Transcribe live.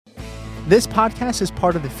This podcast is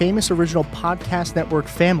part of the Famous Original Podcast Network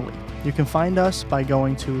family. You can find us by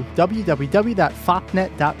going to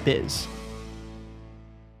www.fopnet.biz.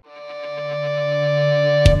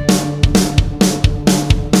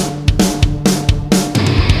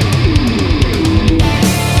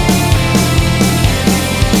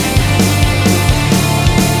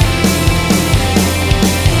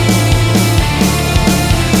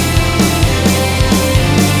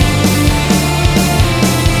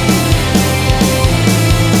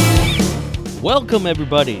 Welcome,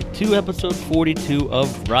 everybody, to episode 42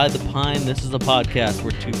 of Ride the Pine. This is a podcast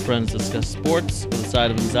where two friends discuss sports with a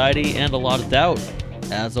side of anxiety and a lot of doubt.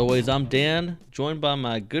 As always, I'm Dan, joined by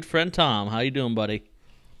my good friend Tom. How you doing, buddy?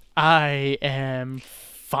 I am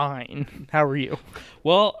fine. How are you?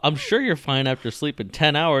 Well, I'm sure you're fine after sleeping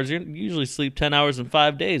 10 hours. You usually sleep 10 hours in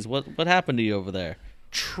 5 days. What happened to you over there?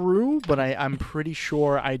 True, but I'm pretty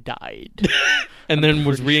sure I died. And then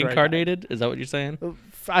was pretty sure I reincarnated? Is that what you're saying?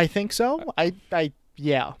 I think so.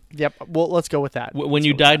 Yeah. Yep. Well, let's go with that. When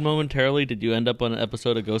you died momentarily, did you end up on an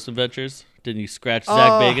episode of Ghost Adventures? Didn't you scratch Zach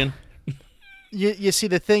Bagans? You see,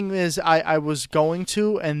 the thing is, I was going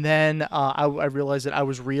to, and then I realized that I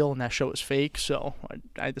was real and that show was fake, so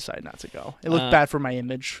I decided not to go. It looked bad for my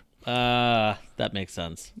image. That makes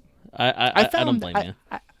sense. I don't blame you.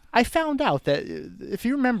 I found out that, if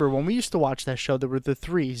you remember, when we used to watch that show, there were the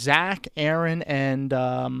three, Zach, Aaron, and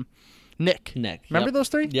Nick. Remember those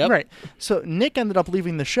three? Yep. Right. So Nick ended up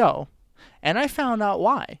leaving the show, and I found out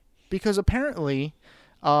why. Because apparently,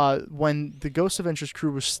 when the Ghost Adventures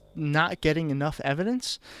crew was not getting enough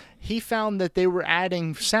evidence, he found that they were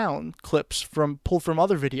adding sound clips pulled from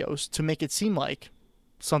other videos to make it seem like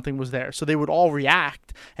something was there. So they would all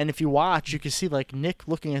react, and if you watch, you can see like Nick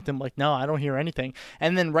looking at them like, no, I don't hear anything.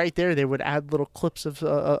 And then right there, they would add little clips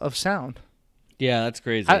of sound. Yeah, that's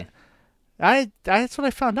crazy. That's what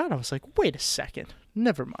I found out. I was like, wait a second,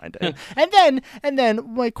 never mind. and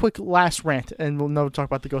then my quick last rant, and we'll talk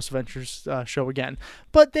about the Ghost Adventures show again.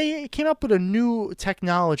 But they came up with a new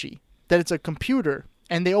technology that it's a computer,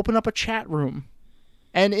 and they open up a chat room,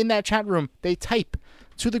 and in that chat room they type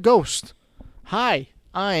to the ghost, "Hi,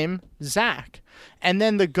 I'm Zach," and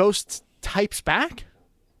then the ghost types back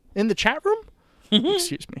in the chat room.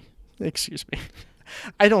 Excuse me.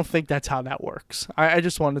 I don't think that's how that works. I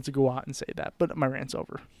just wanted to go out and say that, but my rant's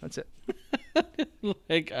over. That's it.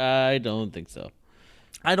 I don't think so.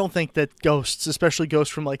 I don't think that ghosts, especially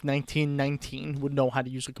ghosts from like 1919, would know how to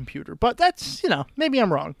use a computer. But that's, maybe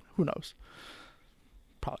I'm wrong. Who knows?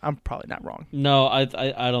 I'm probably not wrong. No, I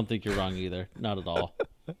don't think you're wrong either. Not at all.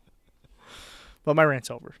 But my rant's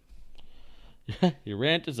over. Your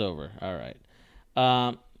rant is over. All right.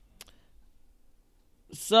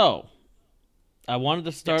 So I wanted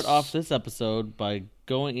to start off this episode by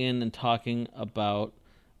going in and talking about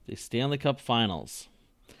the Stanley Cup Finals.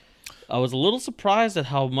 I was a little surprised at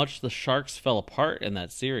how much the Sharks fell apart in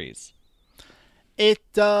that series.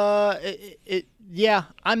 Yeah,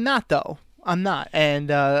 I'm not though. I'm not. And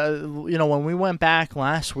when we went back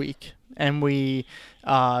last week and we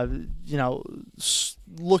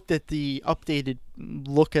looked at the updated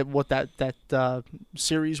look at what that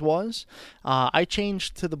series was, I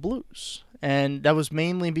changed to the Blues. And that was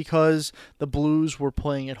mainly because the Blues were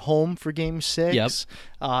playing at home for Game 6,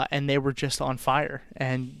 and they were just on fire.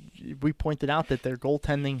 And we pointed out that their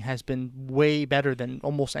goaltending has been way better than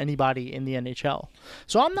almost anybody in the NHL.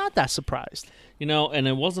 So I'm not that surprised. And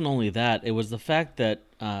it wasn't only that. It was the fact that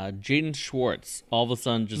Jaden Schwartz all of a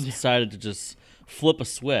sudden just decided to just flip a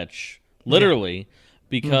switch, literally,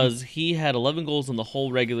 because he had 11 goals in the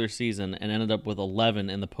whole regular season and ended up with 11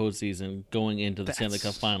 in the postseason going into the Stanley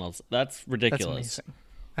Cup Finals. That's ridiculous.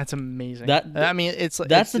 That's amazing. It's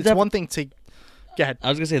one thing to... Go ahead. I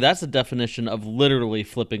was going to say, that's the definition of literally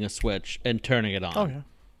flipping a switch and turning it on.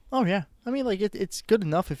 Oh, yeah. I mean, it's good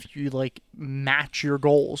enough if you, match your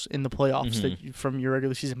goals in the playoffs from your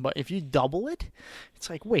regular season. But if you double it, it's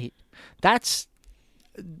like, wait, that's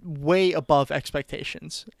way above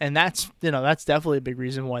expectations, and that's definitely a big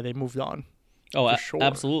reason why they moved on. Oh, sure.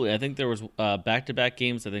 Absolutely. I think there was back-to-back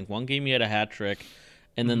games. I think one game he had a hat trick,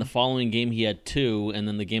 and then the following game he had 2, and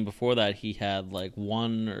then the game before that he had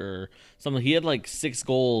 1 or something. He had 6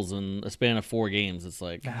 goals in a span of 4 games. It's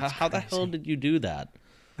like, how the hell did you do that?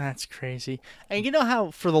 That's crazy. And you know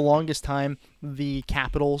how for the longest time the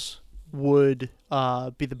Capitals would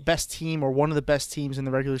be the best team or one of the best teams in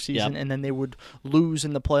the regular season, and then they would lose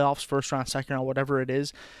in the playoffs, first round, second round, whatever it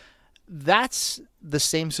is. That's the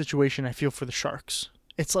same situation I feel for the Sharks.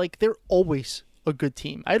 It's like they're always a good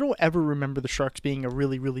team. I don't ever remember the Sharks being a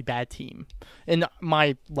really, really bad team in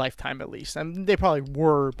my lifetime, at least. I mean, they probably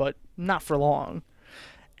were, but not for long.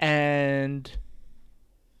 and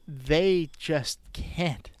they just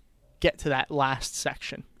can't get to that last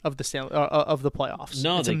section of the of the playoffs.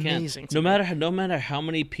 No, it's they amazing can't. No matter how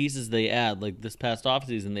many pieces they add, like this past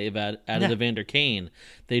offseason, they've added Evander Kane.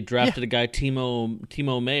 They drafted a guy,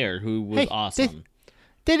 Timo Meyer, who was awesome.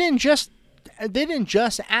 They didn't just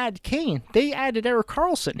add Kane. They added Erik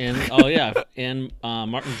Karlsson. And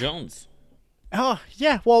Martin Jones. Oh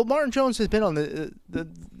yeah, well Martin Jones has been on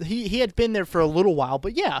he had been there for a little while,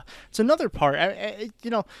 but yeah, it's another part.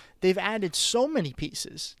 They've added so many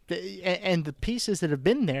pieces, and the pieces that have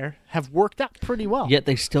been there have worked out pretty well. Yet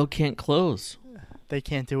they still can't close. They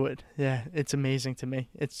can't do it. Yeah, it's amazing to me.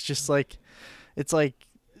 It's just like, I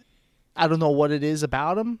don't know what it is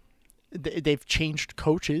about them. They've changed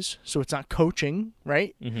coaches, so it's not coaching,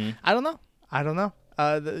 right? Mm-hmm. I don't know.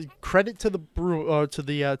 The credit to the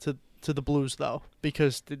to the Blues, though,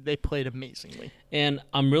 because they played amazingly. And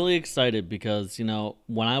I'm really excited because,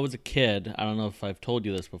 when I was a kid, I don't know if I've told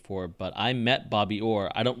you this before, but I met Bobby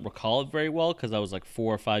Orr. I don't recall it very well because I was like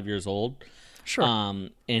 4 or 5 years old. Sure. And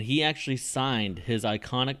he actually signed his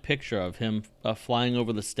iconic picture of him flying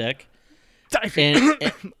over the stick. Hey,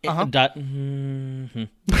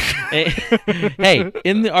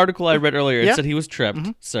 in the article I read earlier, it said he was tripped,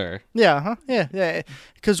 sir. Yeah, yeah.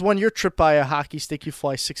 Because when you're tripped by a hockey stick, you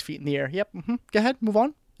fly 6 feet in the air. Yep. Go ahead, move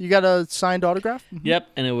on. You got a signed autograph? Yep,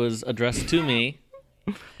 and it was addressed to me,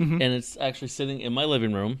 and it's actually sitting in my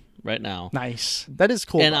living room right now. Nice. That is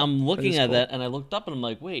cool. And I'm looking at that, and I looked up, and I'm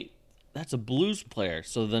like, wait, that's a Blues player.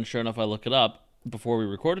 So then, sure enough, I look it up before we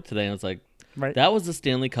recorded today, and it's like, right. That was the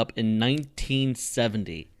Stanley Cup in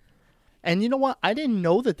 1970. And you know what? I didn't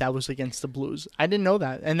know that was against the Blues. I didn't know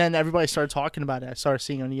that. And then everybody started talking about it. I started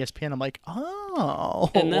seeing it on ESPN. I'm like,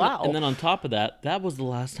 wow. And then on top of that, that was the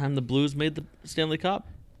last time the Blues made the Stanley Cup.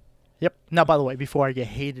 Yep. Now, by the way, before I get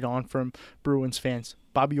hated on from Bruins fans,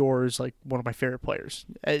 Bobby Orr is like one of my favorite players.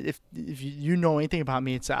 If you know anything about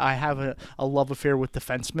me, it's I have a love affair with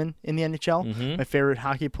defensemen in the NHL. Mm-hmm. My favorite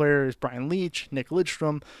hockey player is Brian Leetch, Nick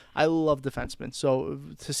Lidstrom. I love defensemen. So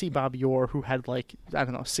to see Bobby Orr, who had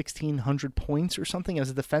 1,600 points or something as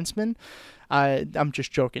a defenseman, I'm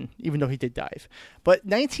just joking, even though he did dive. But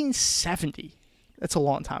 1970, that's a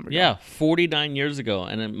long time ago. Yeah, 49 years ago.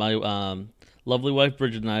 And my lovely wife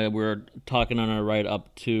Bridget and I were talking on our ride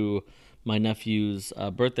up to my nephew's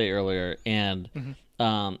birthday earlier, and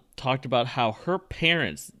talked about how her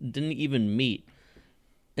parents didn't even meet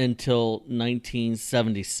until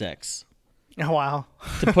 1976. Oh, wow.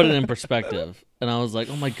 To put it in perspective. And I was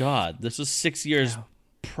like, oh my God, this was 6 years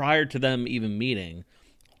prior to them even meeting.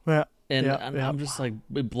 Yeah. And I'm just like,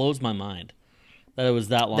 it blows my mind that it was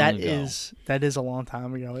that long ago. That is a long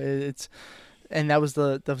time ago. And that was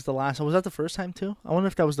the last. Was that the first time too? I wonder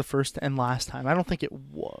if that was the first and last time. I don't think it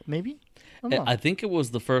was. Maybe. I think it was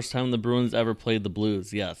the first time the Bruins ever played the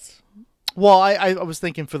Blues. Yes. Well, I was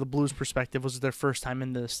thinking for the Blues' perspective was their first time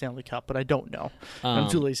in the Stanley Cup, but I don't know. I'm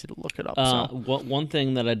too lazy to look it up. One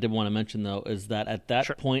thing that I did want to mention though is that at that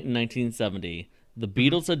point in 1970, the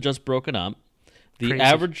Beatles had just broken up. The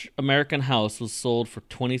average American house was sold for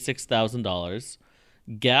 $26,000.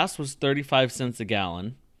 Gas was 35 cents a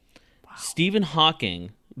gallon. Wow. Stephen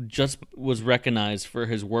Hawking just was recognized for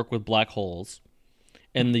his work with black holes,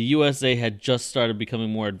 and the USA had just started becoming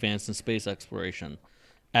more advanced in space exploration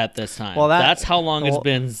at this time. Well, that's how long it's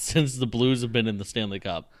been since the Blues have been in the Stanley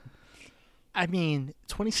Cup. I mean,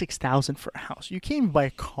 $26,000 for a house. You can't even buy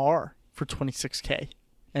a car for $26K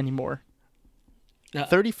anymore.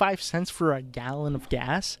 35 cents for a gallon of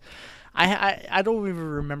gas. I don't even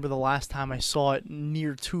remember the last time I saw it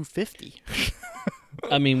near $2.50.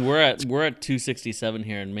 I mean, we're at $2.67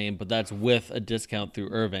 here in Maine, but that's with a discount through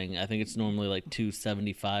Irving. I think it's normally like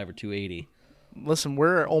 $2.75 or $2.80. Listen,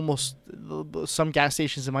 we're almost some gas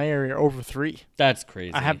stations in my area are over $3. That's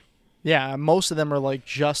crazy. Most of them are like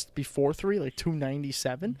just before $3, like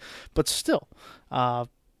 $2.97, but still,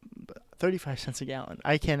 35 cents a gallon.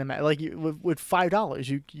 I can't imagine. Like with $5,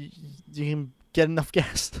 you can get enough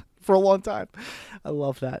gas for a long time. I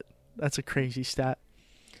love that. That's a crazy stat.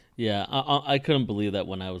 Yeah, I couldn't believe that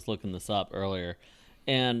when I was looking this up earlier.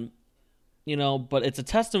 And, but it's a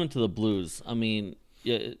testament to the Blues. I mean,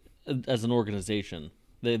 as an organization,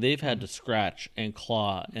 they've had to scratch and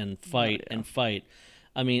claw and fight and fight.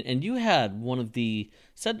 I mean, and you had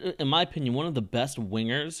in my opinion, one of the best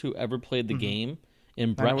wingers who ever played the game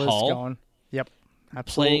in Brett Hull. Yep,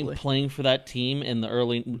 absolutely. Playing for that team in the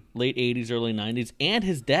late 80s, early 90s, and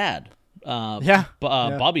his dad,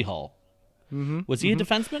 Bobby Hull. Mm-hmm. Was he a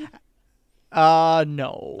defenseman?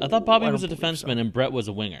 No. I thought Bobby was a defenseman and Brett was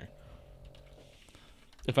a winger,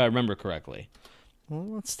 if I remember correctly. Well,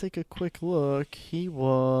 let's take a quick look. He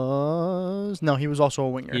was also a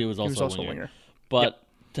winger. He was also a winger. But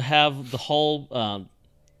to have the whole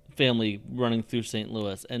family running through St.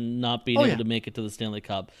 Louis and not being able to make it to the Stanley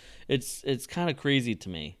Cup, it's kind of crazy to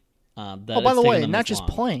me. That by the way, not just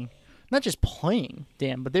playing,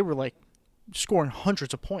 Dan, but they were like scoring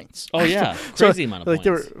hundreds of points. Oh yeah, crazy amount of points.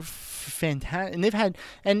 They were fantastic, and they've had,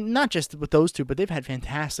 and not just with those two, but they've had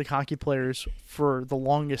fantastic hockey players for the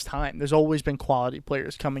longest time. There's always been quality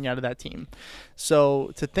players coming out of that team.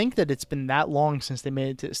 So to think that it's been that long since they made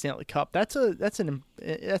it to the Stanley Cup, that's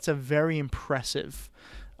a very impressive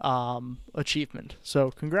achievement. So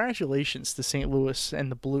congratulations to St. Louis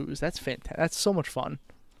and the Blues. That's fantastic. That's so much fun.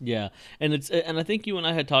 Yeah, and I think you and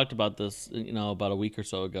I had talked about this, about a week or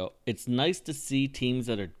so ago. It's nice to see teams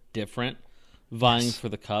that are different vying for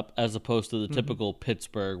the cup, as opposed to the typical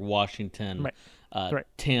Pittsburgh, Washington,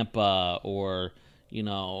 Tampa, or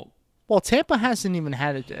Well, Tampa hasn't even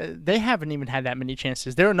had it. They haven't even had that many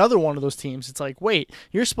chances. They're another one of those teams. It's like, wait,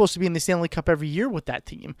 you're supposed to be in the Stanley Cup every year with that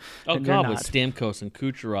team. Oh God, with Stamkos and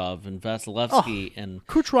Kucherov and Vasilevsky and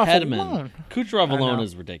Kucherov Hedman. Alone. Kucherov alone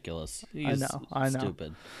is ridiculous. He's I know.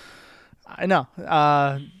 Stupid. I know.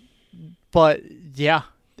 But yeah,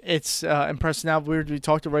 it's impressive. Now we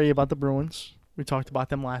talked already about the Bruins. We talked about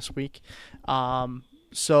them last week. So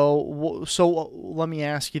let me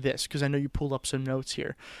ask you this, because I know you pulled up some notes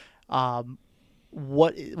here.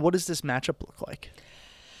 What does this matchup look like?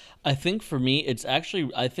 I think for me, I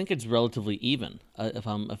think it's relatively even. If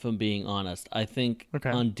I'm being honest, I think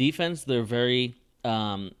on defense they're very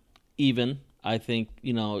even. I think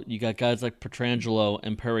you got guys like Pietrangelo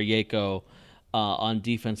and Parayko on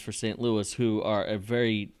defense for St. Louis, who are a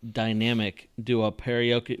very dynamic duo.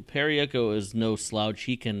 Parayko is no slouch.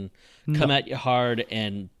 He can come at you hard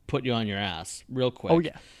and put you on your ass real quick. Oh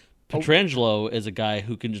yeah. Pietrangelo is a guy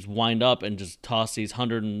who can just wind up and just toss these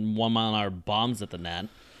 101-mile-an-hour bombs at the net.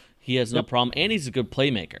 He has no problem, and he's a good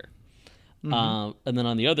playmaker. And then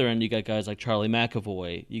on the other end, you got guys like Charlie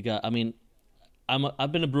McAvoy.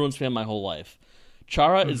 I've been a Bruins fan my whole life.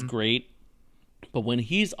 Chara is great, but when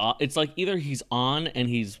he's on, it's like either he's on and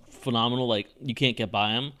he's phenomenal, like you can't get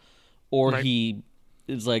by him, or he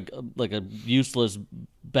is like a useless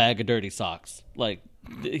bag of dirty socks. Like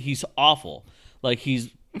he's awful. Like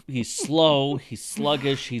he's slow, he's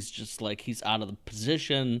sluggish, he's just like he's out of the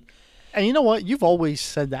position. And you know what? You've always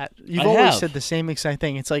said that. You've always said the same exact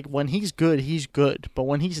thing. It's like when he's good. But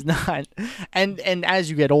when he's not, and as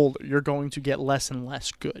you get older, you're going to get less and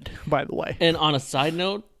less good, by the way. And on a side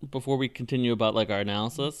note, before we continue about like our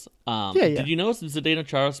analysis, did you know Zdeno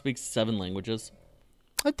Chara speaks 7 languages?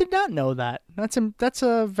 I did not know that. That's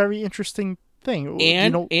a very interesting thing.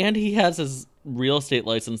 And he has his real estate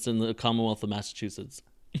license in the Commonwealth of Massachusetts.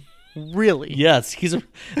 Really? Yes.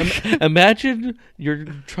 Imagine you're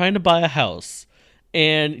trying to buy a house,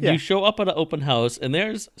 and you show up at an open house, and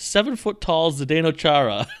there's 7-foot-tall Zdeno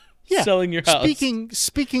Chara selling your house.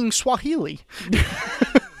 Speaking Swahili.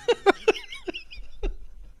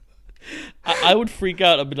 I would freak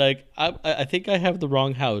out. I'd be like, I think I have the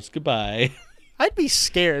wrong house. Goodbye. I'd be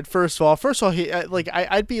scared. First of all,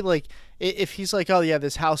 I'd be like, if he's like, oh yeah,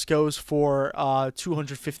 this house goes for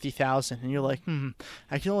 $250,000, and you're like,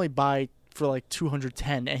 I can only buy for like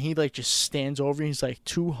 $210,000, and he like just stands over and he's like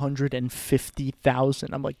 $250,000.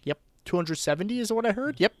 I'm like, yep, 270 is what I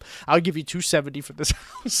heard. Yep, I'll give you 270 for this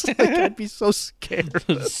house. Like, I'd be so scared.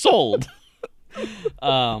 Sold.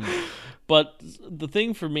 But the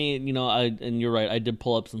thing for me, and you're right, I did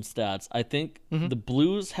pull up some stats. I think the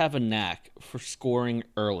Blues have a knack for scoring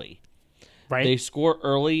early. Right. They score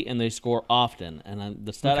early and they score often. And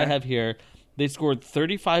the stat I have here, they scored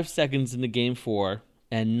 35 seconds into Game 4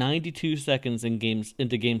 and 92 seconds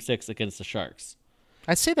into Game 6 against the Sharks.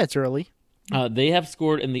 I'd say that's early. They have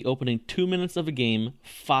scored in the opening 2 minutes of a game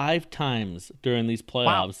 5 times during these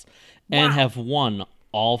playoffs and have won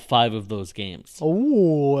all 5 of those games.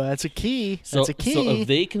 Oh, that's a key. So if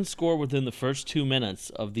they can score within the first 2 minutes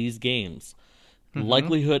of these games, the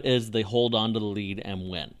likelihood is they hold on to the lead and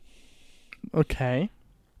win. Okay.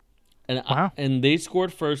 And they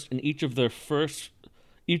scored first in each of their 4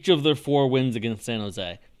 wins against San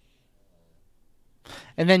Jose.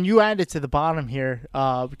 And then you added to the bottom here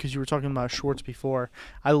because you were talking about Schwartz before.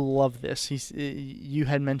 I love this. You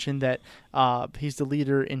had mentioned that he's the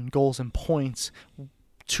leader in goals and points,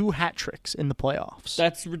 2 hat tricks in the playoffs.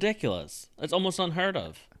 That's ridiculous. That's almost unheard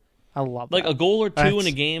of. I love that. Like a goal or 2 in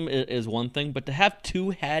a game is one thing, but to have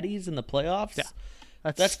 2 hatties in the playoffs. Yeah.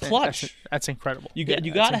 That's clutch. That's incredible. You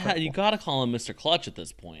gotta call him Mr. Clutch at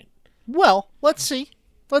this point. Well, let's see.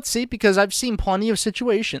 Let's see, because I've seen plenty of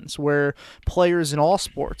situations where players in all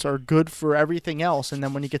sports are good for everything else, and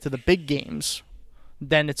then when you get to the big games,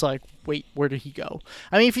 then it's like, wait, where did he go?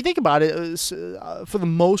 I mean, if you think about it, for the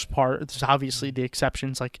most part, there's obviously the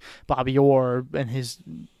exceptions like Bobby Orr and his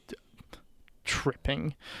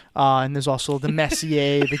tripping, and there's also the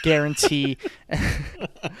Messier, the guarantee.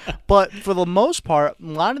 But for the most part, a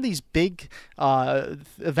lot of these big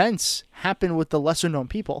events happen with the lesser known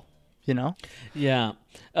people, you know? Yeah.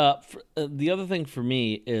 The other thing for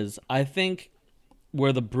me is I think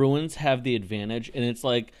where the Bruins have the advantage, and it's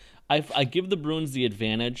like I give the Bruins the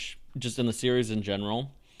advantage just in the series in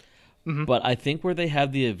general, but I think where they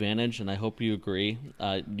have the advantage, and I hope you agree,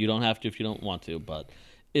 you don't have to if you don't want to, but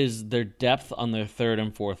is their depth on their third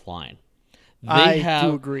and fourth line. I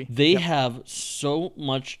do agree. They have so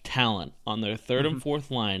much talent on their third and fourth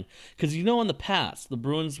line, because in the past, the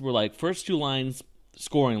Bruins were like first two lines,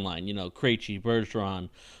 scoring line, Krejci, Bergeron,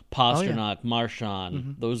 Pasternak,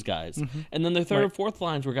 Marchand, those guys. And then their third and fourth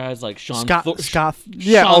lines were guys like Sean Thornton.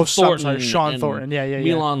 Sean Thornton. Yeah.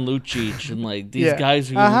 Milan Lucic, and like these guys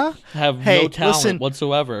who have no talent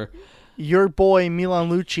whatsoever. Your boy Milan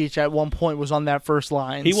Lucic at one point was on that first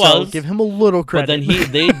line. He was. Give him a little credit.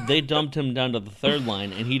 But then they dumped him down to the third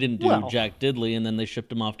line, and he didn't do Jack Diddley, and then they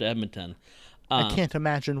shipped him off to Edmonton. I can't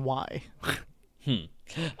imagine why.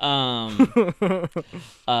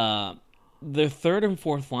 Their third and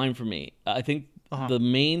fourth line for me, I think the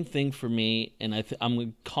main thing for me, and I'm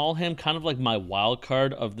going to call him kind of like my wild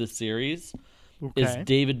card of this series, is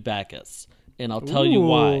David Backes. And I'll tell you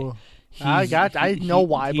why. I know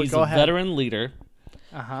why, but go ahead. He's a veteran leader.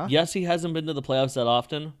 Yes, he hasn't been to the playoffs that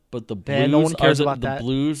often, but the Blues, no one cares about that.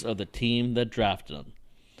 Blues are the team that drafted him.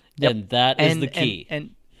 Yep. And that is the key.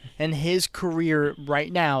 And his career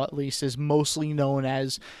right now, at least, is mostly known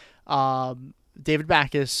as David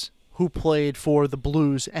Backes, who played for the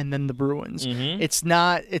Blues and then the Bruins.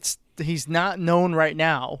 He's not known right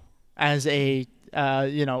now as a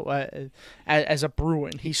as a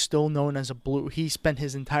Bruin. He's still known as a Blue. He spent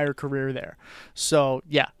his entire career there. So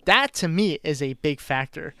yeah, that to me is a big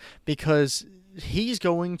factor, because he's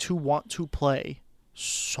going to want to play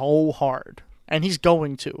so hard. And he's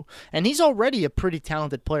going to. And he's already a pretty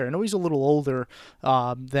talented player. I know he's a little older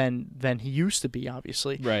than he used to be,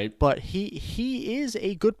 obviously. Right. But he is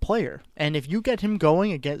a good player. And if you get him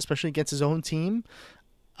going, again, especially against his own team,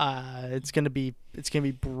 it's gonna be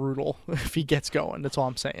brutal if he gets going. That's all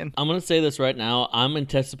I'm saying. I'm gonna say this right now. I'm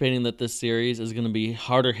anticipating that this series is gonna be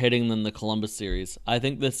harder hitting than the Columbus series. I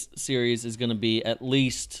think this series is gonna be at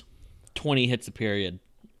least 20 hits a period.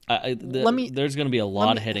 There's going to be a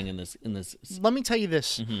lot of hitting in this. Let me tell you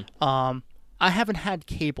this. I haven't had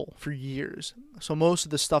cable for years, so most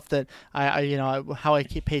of the stuff that how I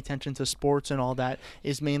pay attention to sports and all that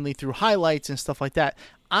is mainly through highlights and stuff like that.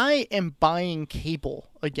 I am buying cable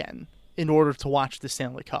again in order to watch the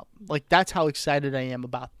Stanley Cup. Like, that's how excited I am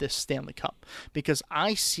about this Stanley Cup, because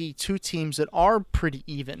I see two teams that are pretty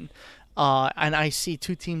even, and I see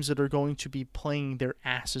two teams that are going to be playing their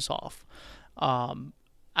asses off.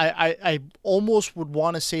 I almost would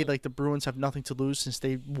want to say like the Bruins have nothing to lose since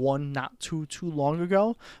they won not too long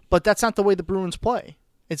ago, but that's not the way the Bruins play.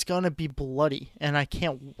 It's going to be bloody, and I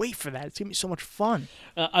can't wait for that. It's going to be so much fun.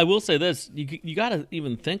 I will say this. You got to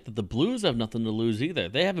even think that the Blues have nothing to lose either.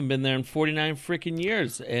 They haven't been there in 49 freaking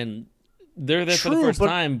years, and they're there for the first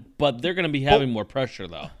time, but they're going to be having more pressure,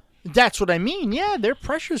 though. That's what I mean. Yeah, their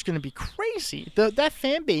pressure is going to be crazy. That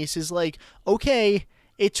fan base is like, okay,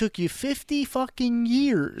 it took you 50 fucking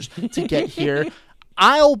years to get here.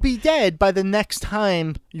 I'll be dead by the next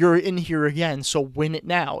time you're in here again, so win it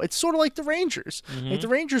now. It's sort of like the Rangers. Like the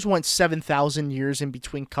Rangers went 7,000 years in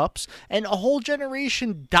between cups, and a whole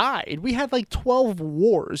generation died. We had like 12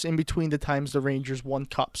 wars in between the times the Rangers won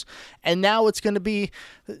cups. And now it's going to be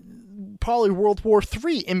probably World War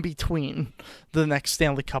III in between the next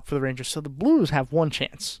Stanley Cup for the Rangers. So the Blues have one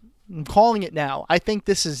chance. I'm calling it now. I think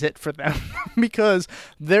this is it for them because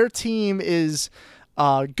their team is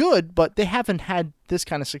good, but they haven't had this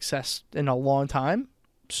kind of success in a long time.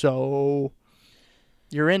 So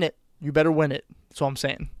you're in it. You better win it. That's all I'm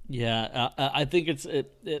saying. Yeah, I think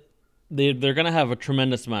they're going to have a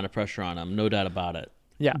tremendous amount of pressure on them, no doubt about it.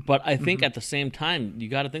 Yeah. But I think at the same time, you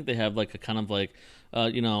got to think they have like a kind of like,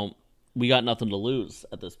 we got nothing to lose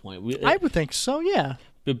at this point. I would think so, yeah.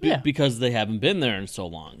 Because they haven't been there in so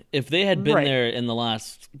long. If they had been there in the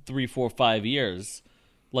last 3, 4, 5 years,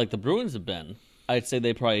 like the Bruins have been, I'd say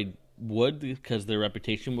they probably would, because their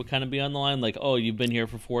reputation would kind of be on the line. Like, oh, you've been here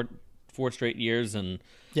for four straight years and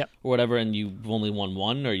or whatever, and you've only won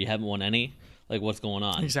one or you haven't won any. Like, what's going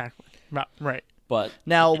on? Exactly. Right. But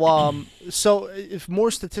Now, so if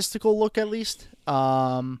more statistical look at least,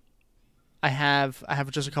 I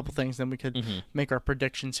have just a couple things, then we could make our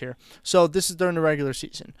predictions here. So this is during the regular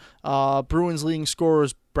season. Bruins leading scorer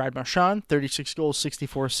is Brad Marchand, 36 goals,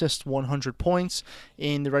 64 assists, 100 points.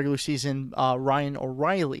 In the regular season, Ryan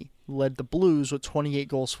O'Reilly led the Blues with 28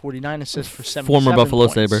 goals, 49 assists for 77 former Buffalo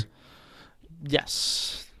points. Sabre.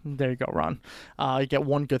 Yes. There you go, Ron. You get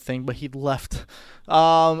one good thing, but he left.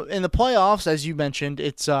 In the playoffs, as you mentioned,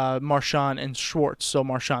 it's Marchand and Schwartz, so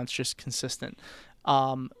Marchand's just consistent.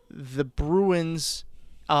 The Bruins,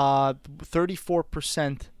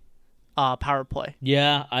 34% power play.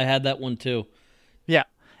 Yeah, I had that one too. Yeah,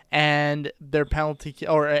 and their penalty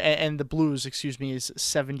and the Blues, is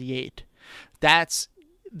 78. That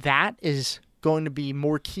is going to be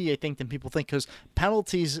more key, I think, than people think, because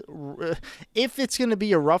penalties. If it's going to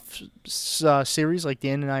be a rough series like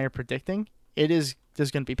Dan and I are predicting, there's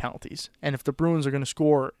going to be penalties, and if the Bruins are going to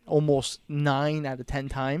score almost 9 out of 10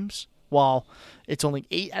 times, while it's only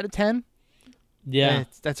 8 out of 10, yeah,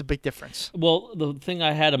 that's a big difference. Well, the thing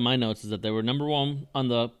I had in my notes is that they were number 1 on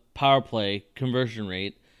the power play conversion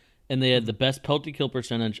rate, and they had the best penalty kill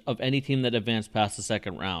percentage of any team that advanced past the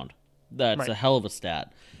second round. That's Right. a hell of a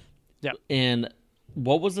stat. Yeah. And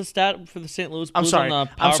what was the stat for the St. Louis Blues I'm on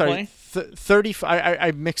the power sorry. play? 30.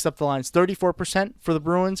 I mixed up the lines. 34% for the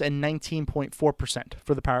Bruins and 19.4%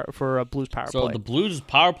 for the Blues power So play. the Blues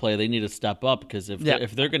power play, they need to step up, because if Yeah.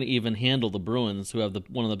 they're going to even handle the Bruins, who have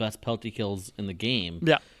one of the best penalty kills in the game,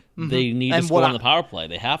 Yeah. they need And to score what on the power play.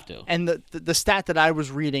 They have to. And the stat that I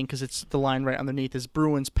was reading, because it's the line right underneath, is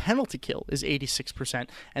Bruins penalty kill is 86%,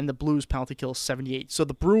 and the Blues penalty kill is 78%. So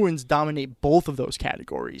the Bruins dominate both of those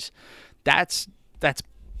categories. That's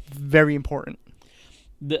very important.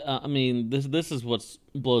 I mean, this is what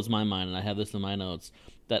blows my mind, and I have this in my notes,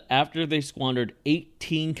 that after they squandered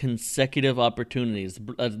 18 consecutive opportunities,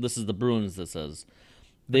 this is the Bruins, this is,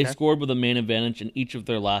 they scored with a man advantage in each of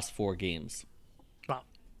their last 4 games. Wow,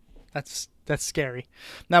 that's scary.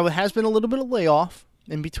 Now it has been a little bit of layoff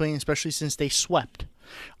in between, especially since they swept.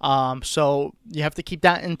 So you have to keep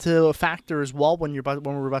that into a factor as well when we're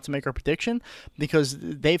about to make our prediction, because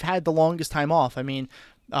they've had the longest time off. I mean,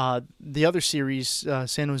 the other series,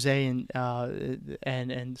 San Jose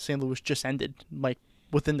and St. Louis, just ended like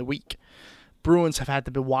within the week. Bruins have had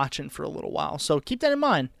to be watching for a little while, so keep that in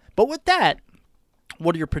mind. But with that,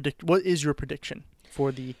 what is your prediction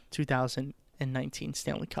for the 2019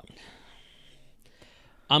 Stanley Cup?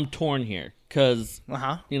 I'm torn here, because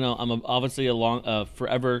I'm obviously a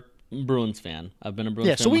forever Bruins fan. I've been a Bruins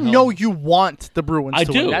fan. Yeah, so we know you want the Bruins to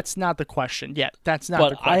do. win. That's not the question. Yeah, that's not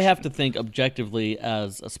the question. But I have to think objectively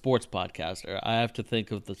as a sports podcaster. I have to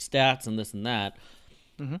think of the stats and this and that.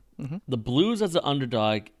 The Blues as an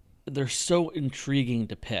underdog, they're so intriguing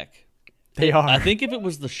to pick. They are. I think if it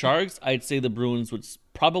was the Sharks, I'd say the Bruins would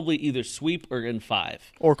probably either sweep or in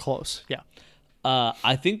 5. Or close, yeah.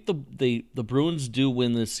 I think the Bruins do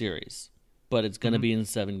win this series, but it's going to be in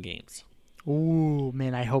 7 games. Ooh,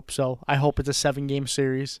 man, I hope so. I hope it's a 7-game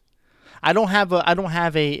series. I don't have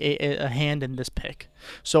a hand in this pick,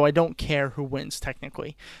 so I don't care who wins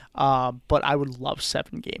technically. But I would love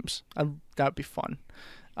 7 games. That'd be fun.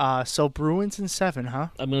 So Bruins in 7, huh?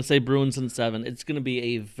 I'm going to say Bruins in 7. It's going to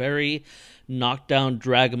be a very knockdown,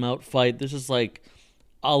 drag 'em out fight. This is like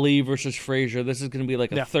Ali versus Frazier. This is going to be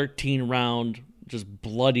like a 13-round, just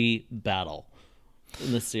bloody battle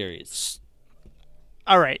in this series.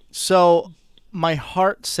 All right, so my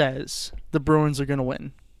heart says the Bruins are going to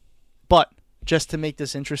win. But just to make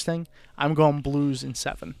this interesting, I'm going Blues in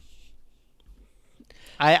 7.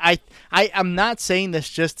 I'm not saying this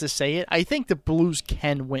just to say it. I think the Blues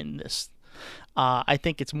can win this. I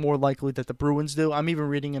think it's more likely that the Bruins do. I'm even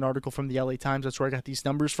reading an article from the LA Times. That's where I got these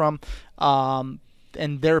numbers from.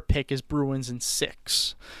 And their pick is Bruins in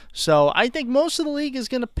 6. So I think most of the league is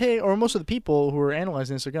going to pick, or most of the people who are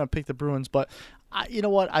analyzing this are going to pick the Bruins. But you know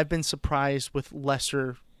what? I've been surprised with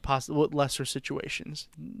lesser situations.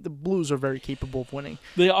 The Blues are very capable of winning.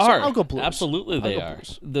 They are. So I'll go Blues. Absolutely, they are.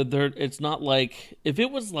 It's not like if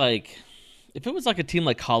it was like a team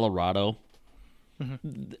like Colorado,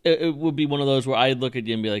 it would be one of those where I'd look at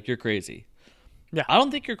you and be like, "You're crazy." Yeah, I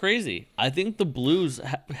don't think you're crazy. I think the Blues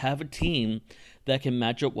have a team that can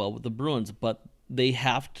match up well with the Bruins, but they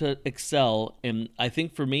have to excel. And I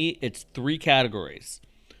think for me, it's 3 categories: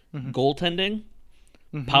 goaltending,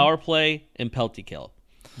 power play, and penalty kill.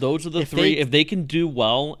 Those are the 3. If they can do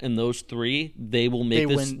well in those 3, they will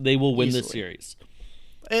win this series.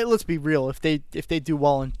 Let's be real. If they do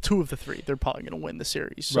well in 2 of the 3, they're probably going to win the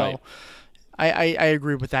series. So, right. I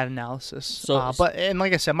agree with that analysis. So, but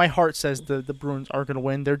like I said, my heart says the Bruins are going to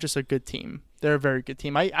win. They're just a good team. They're a very good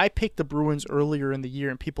team. I picked the Bruins earlier in the year,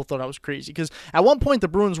 and people thought I was crazy because at one point the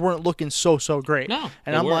Bruins weren't looking so great. No,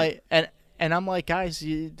 and they I'm weren't. like, and I'm like, guys,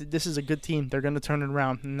 this is a good team. They're going to turn it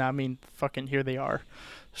around. And I mean, fucking here they are.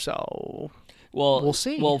 So we'll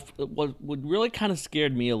see. Well, what really kind of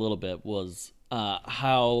scared me a little bit was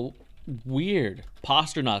how weird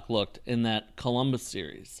Pasternak looked in that Columbus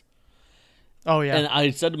series. Oh yeah. And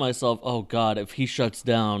I said to myself, "Oh God, if he shuts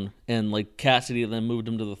down and like Cassidy then moved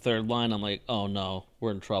him to the third line, I'm like, oh no,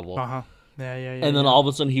 we're in trouble." Yeah. And then all of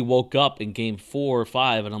a sudden he woke up in game 4 or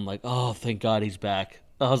 5, and I'm like, oh, thank God he's back.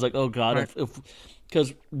 I was like, oh God, Right. if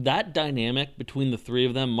because that dynamic between the three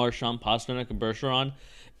of them, Marchand, Pasternak, and Bergeron,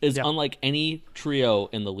 is Yeah. unlike any trio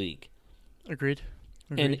in the league. Agreed.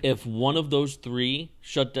 And if one of those three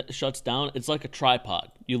shuts down, it's like a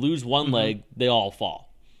tripod. You lose one leg, they all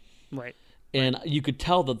fall. Right. And you could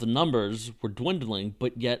tell that the numbers were dwindling,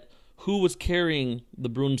 but yet who was carrying the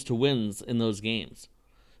Bruins to wins in those games?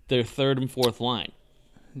 Their third and fourth line.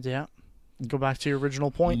 Yeah. Go back to your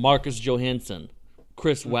original point. Marcus Johansson,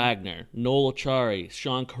 Chris Wagner, Noel Achari,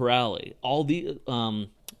 Sean Corrali, all the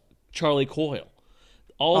Charlie Coyle.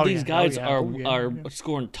 All these guys are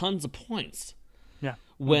scoring tons of points Yeah.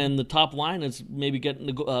 when the top line is maybe getting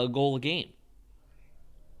a goal a game.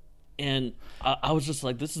 And I was just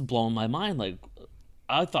like, this is blowing my mind. Like,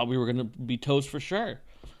 I thought we were going to be toast for sure.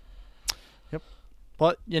 Yep.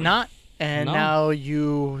 But you're not. And No. now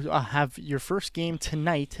you have your first game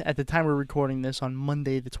tonight. At the time we're recording this on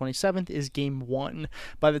Monday the 27th is game 1.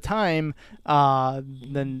 By the time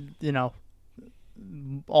then,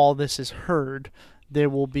 all this is heard, there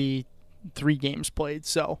will be 3 games played.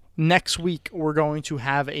 So next week we're going to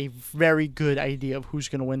have a very good idea of who's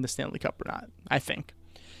going to win the Stanley Cup or not, I think.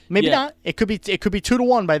 Maybe Yeah. not. It could be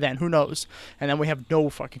 2-1 by then. Who knows? And then we have no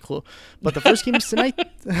fucking clue. But the first game is tonight.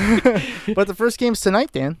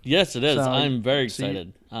 Dan. Yes, it is. So- I'm very so you-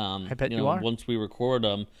 excited. I bet you are. Once we record,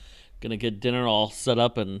 I'm gonna get dinner all set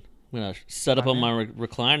up, and I'm gonna set up on my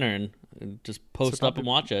recliner and just post So up and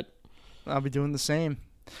watch it. I'll be doing the same.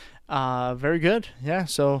 Very good. Yeah.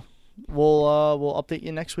 So we'll update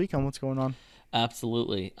you next week on what's going on.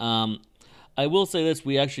 Absolutely. I will say this: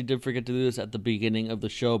 we actually did forget to do this at the beginning of the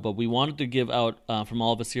show, but we wanted to give out from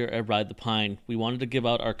all of us here at Ride the Pine. We wanted to give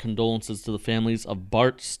out our condolences to the families of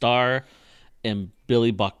Bart Starr and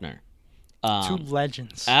Billy Buckner. 2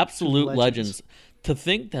 legends. Absolute 2 legends. To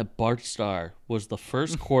think that Bart Starr was the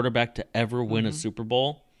first quarterback to ever win a Super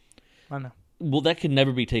Bowl, I know. well, that could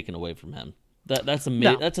never be taken away from him. That's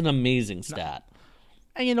No. That's an amazing stat.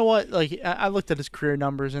 And you know what? Like I looked at his career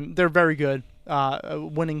numbers, and they're very good. A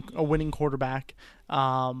winning quarterback.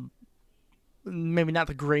 Maybe not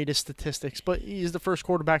the greatest statistics, but he's the first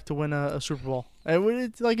quarterback to win a Super Bowl.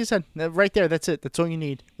 Like I said, right there, that's it. That's all you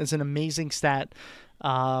need. It's an amazing stat.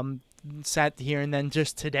 Sat here, and then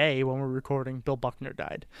just today when we're recording, Bill Buckner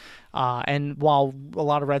died. And while a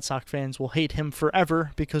lot of Red Sox fans will hate him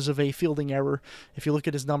forever because of a fielding error, if you look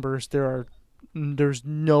at his numbers, there's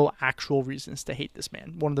no actual reasons to hate this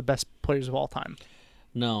man. One of the best players of all time.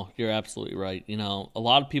 No, you're absolutely right. A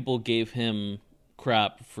lot of people gave him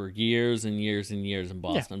crap for years and years and years in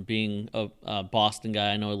Boston. Yeah. Being a Boston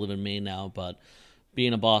guy, I know I live in Maine now, but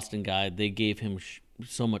being a Boston guy, they gave him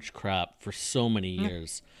so much crap for so many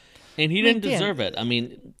years. And he didn't deserve it. I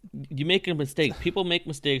mean, you make a mistake. People make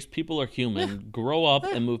mistakes. People are human. Grow up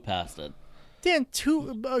and move past it. Dan,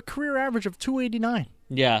 a career average of 289.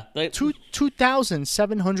 Yeah.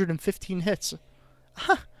 2,715 hits.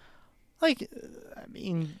 Huh. I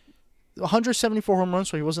mean, 174 home runs,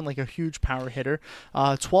 so he wasn't like a huge power hitter.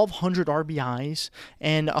 1,200 RBIs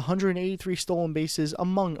and 183 stolen bases,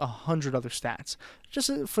 among 100 other stats. Just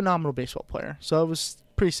a phenomenal baseball player. So it was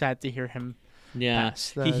pretty sad to hear him. Yeah,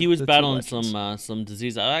 the- he was the two battling legends. some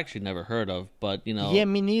disease I actually never heard of, but Yeah,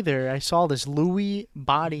 me neither. I saw this Lewy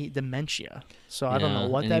body dementia. So I don't know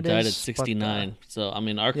what and that is. he died at but, 69. So I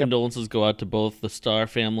mean, our condolences go out to both the Starr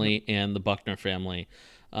family and the Buckner family.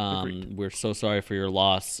 We're so sorry for your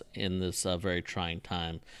loss in this very trying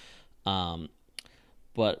time.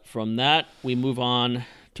 But from that, we move on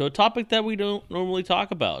to a topic that we don't normally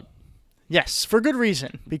talk about. Yes, for good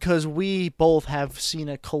reason, because we both have seen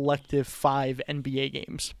a collective 5 NBA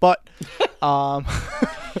games. But, all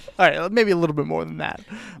right, maybe a little bit more than that,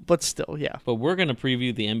 but still, yeah. But we're going to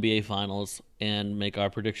preview the NBA Finals and make our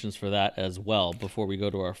predictions for that as well before we go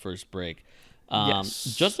to our first break.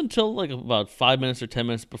 Yes. Just until like about 5 minutes or 10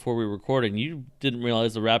 minutes before we were recording, you didn't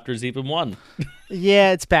realize the Raptors even won.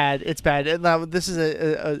 Yeah, it's bad. It's bad. Now, this is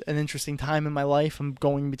an interesting time in my life. I'm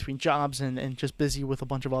going between jobs and just busy with a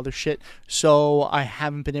bunch of other shit. So I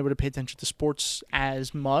haven't been able to pay attention to sports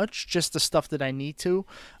as much, just the stuff that I need to.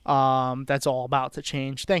 That's all about to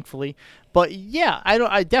change, thankfully. But yeah,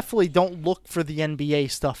 I definitely don't look for the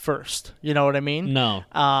NBA stuff first. You know what I mean? No.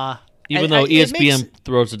 Even though ESPN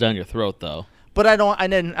throws it down your throat, though. But I don't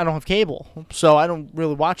have cable, so I don't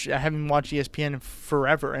really watch it. I haven't watched ESPN in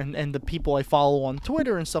forever, and the people I follow on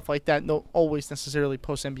Twitter and stuff like that don't always necessarily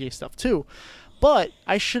post NBA stuff too. But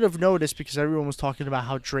I should have noticed because everyone was talking about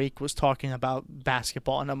how Drake was talking about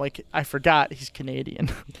basketball, and I'm like, I forgot he's Canadian.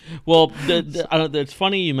 Well, it's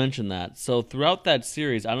funny you mentioned that. So throughout that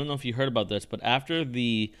series, I don't know if you heard about this, but after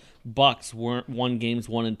the Bucks won games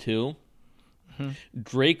 1 and 2.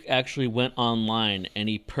 Drake actually went online and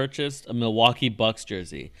he purchased a Milwaukee Bucks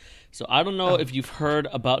jersey. So I don't know if you've heard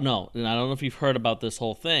about and I don't know if you've heard about this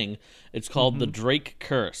whole thing. It's called the Drake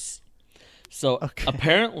curse. So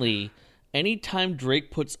apparently, anytime Drake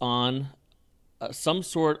puts on some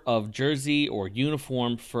sort of jersey or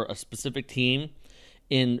uniform for a specific team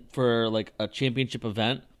for like a championship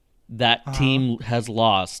event, that team has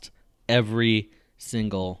lost every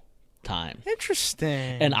single time.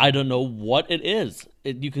 Interesting. And I don't know what it is.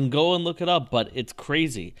 You can go and look it up, but it's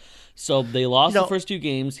crazy. So they lost the first 2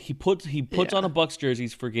 games. He puts on a Bucks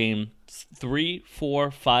jerseys for game 3, 4,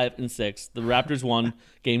 5, and 6. The Raptors won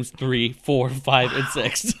games 3, 4, 5, and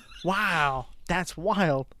 6. Wow, that's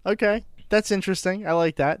wild. Okay, that's interesting. I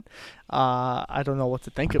like that. I don't know what to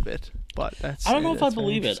think of it, but I don't know if I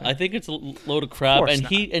believe it. I think it's a load of crap, and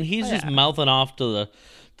he's just mouthing off to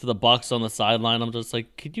the Bucks on the sideline. I'm just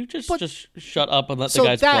like, could you just shut up and let the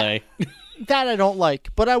guys play? That I don't like,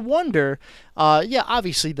 but I wonder. Yeah,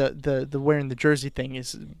 obviously the wearing the jersey thing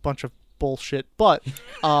is a bunch of bullshit, but it's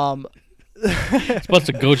a bunch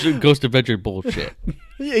of Ghost Adventure bullshit.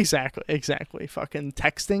 Exactly. Fucking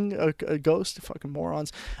texting a ghost, fucking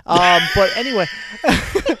morons. But anyway,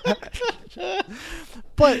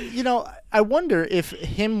 but I wonder if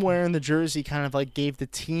him wearing the jersey kind of like gave the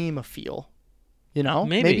team a feel.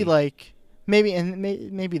 Maybe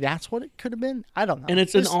that's what it could have been. I don't know. And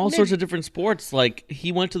it's in all sorts of different sports. Like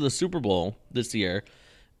he went to the Super Bowl this year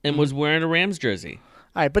and was wearing a Rams jersey.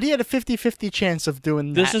 All right, but he had a 50-50 chance of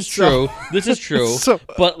doing that. This is true. This is true.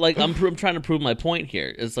 But like I'm trying to prove my point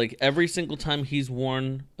here. It's like every single time he's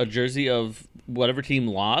worn a jersey of whatever team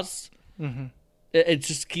lost, it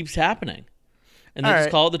just keeps happening. And they just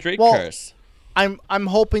call it the Drake curse. I'm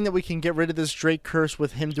hoping that we can get rid of this Drake curse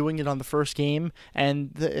with him doing it on the first game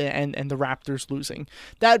and the Raptors losing.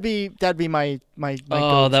 That'd be my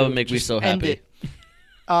oh, that would make me so happy.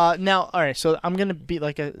 Now, all right, so I'm gonna be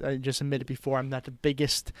like I just admitted before, I'm not the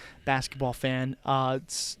biggest basketball fan.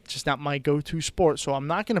 It's just not my go-to sport, so I'm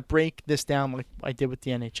not gonna break this down like I did with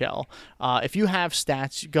the NHL. If you have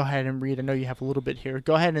stats, go ahead and read. I know you have a little bit here.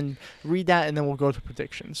 Go ahead and read that, and then we'll go to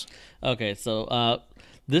predictions. Okay, so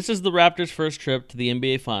this is the Raptors' first trip to the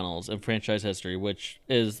NBA Finals in franchise history, which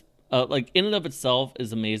is like in and of itself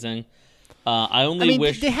is amazing. I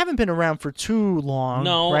wish they haven't been around for too long.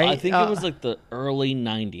 No, right? I think it was like the early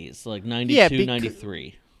 90s, like 92,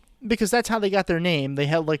 93. Because that's how they got their name. They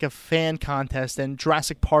had like a fan contest, and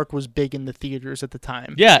Jurassic Park was big in the theaters at the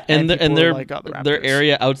time. Yeah, and their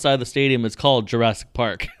area outside the stadium is called Jurassic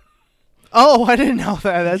Park. Oh, I didn't know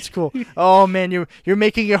that. That's cool. Oh man, you're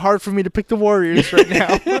making it hard for me to pick the Warriors right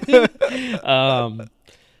now.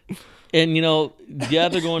 And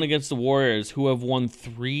they're going against the Warriors, who have won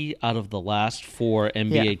 3 out of the last 4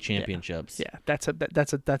 NBA championships. Yeah, that's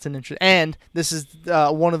an interesting. And this is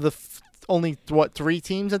one of the only 3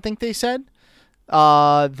 teams I think they said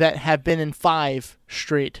that have been in 5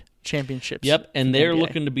 straight championships. Yep, and they're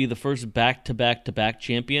looking to be the first back-to-back-to-back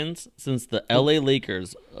champions since the LA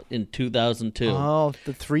Lakers in 2002. Oh,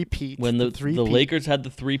 the three-peat. When the Lakers had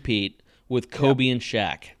the three-peat with Kobe and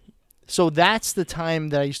Shaq. So that's the time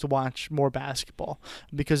that I used to watch more basketball,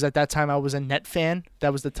 because at that time I was a Net fan.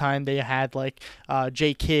 That was the time they had like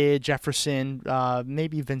J. Kidd, Jefferson,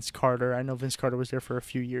 maybe Vince Carter. I know Vince Carter was there for a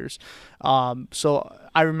few years. So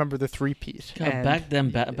I remember the three-peat. Back then,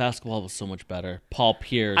 basketball was so much better. Paul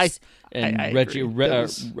Pierce and Reggie Miller,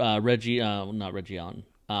 Tracy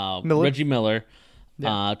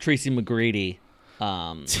McGrady.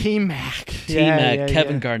 T-Mac,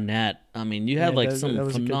 Kevin Garnett. I mean, you had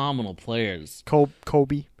some phenomenal players. Kobe,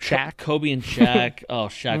 Shaq. Kobe and Shaq. Oh,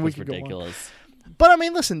 Shaq was ridiculous. But I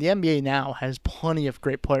mean, listen, the NBA now has plenty of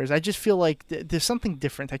great players. I just feel like there's something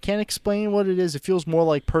different. I can't explain what it is. It feels more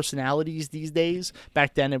like personalities these days.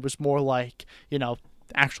 Back then, it was more like,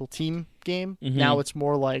 actual team game. Mm-hmm. Now it's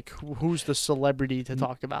more like who's the celebrity to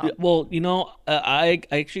talk about. Well, I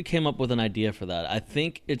actually came up with an idea for that. I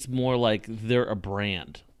think it's more like they're a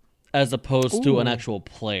brand as opposed to an actual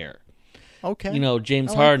player. Okay.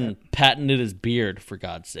 James I like Harden that. patented his beard, for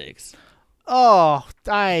God's sakes. Oh,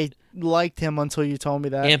 I liked him until you told me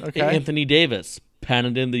that. Okay. Anthony Davis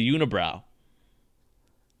patented the unibrow.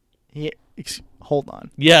 Hold on.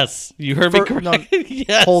 Yes, you heard me correct. No,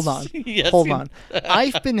 yes. Hold on. Yes, Hold on.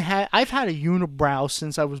 I've had a unibrow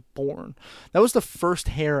since I was born. That was the first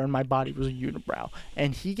hair on my body was a unibrow,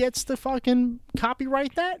 and he gets to fucking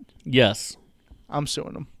copyright that? Yes. I'm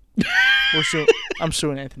suing him. I'm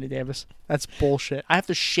suing Anthony Davis. That's bullshit. I have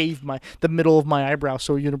to shave the middle of my eyebrow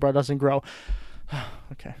so a unibrow doesn't grow.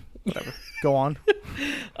 Okay, whatever. Go on.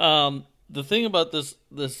 The thing about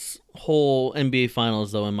this whole NBA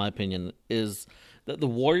Finals, though, in my opinion, is that the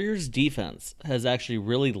Warriors' defense has actually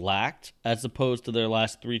really lacked as opposed to their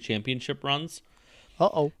last 3 championship runs.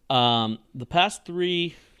 Uh-oh. The past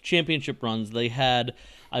 3 championship runs, they had,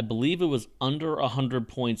 I believe it was under 100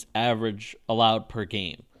 points average allowed per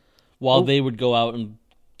game, while they would go out and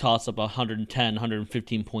toss up 110,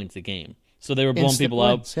 115 points a game. So they were blowing Instant people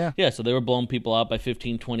wins, out. yeah. So they were blowing people out by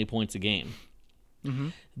 15, 20 points a game. Mm-hmm.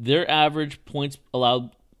 Their average points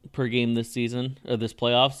allowed per game this season, or this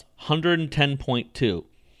playoffs, 110.2.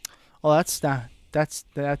 Well, that's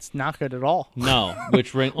not good at all. No,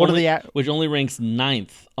 which which only ranks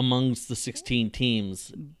 9th amongst the 16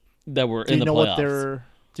 teams that were in the playoffs.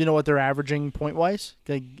 Do you know what they're averaging point wise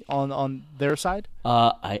on their side?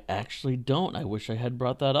 I actually don't. I wish I had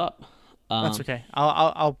brought that up. That's okay.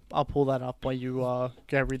 I'll pull that up while you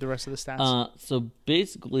read the rest of the stats. So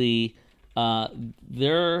basically,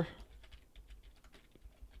 they're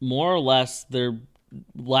more or less they're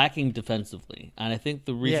lacking defensively, and I think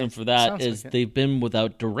the reason for that is they've been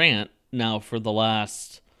without Durant now for the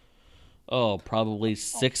last probably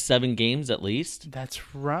 6-7 games at least.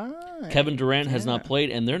 That's right. Kevin Durant has not played,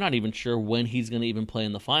 and they're not even sure when he's going to even play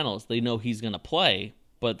in the finals. They know he's going to play,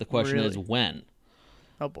 but the question is when.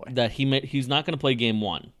 Oh boy. That he's not going to play game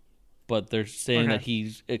 1, but they're saying that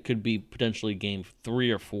it could be potentially game 3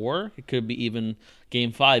 or 4. It could be even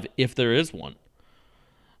game 5 if there is one.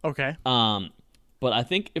 Okay. But I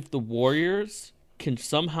think if the Warriors can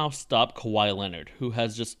somehow stop Kawhi Leonard, who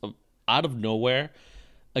has just out of nowhere,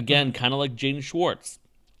 again, kind of like Jaden Schwartz,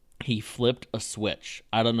 he flipped a switch.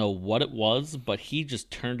 I don't know what it was, but he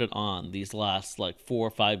just turned it on these last 4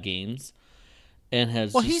 or 5 games and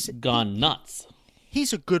has gone nuts.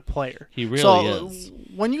 He's a good player. He really is.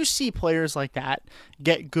 When you see players like that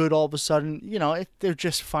get good all of a sudden, they're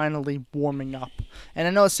just finally warming up. And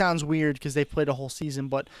I know it sounds weird because they played a whole season,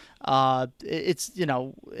 but it's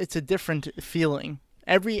a different feeling.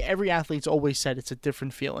 Every athlete's always said it's a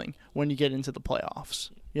different feeling when you get into the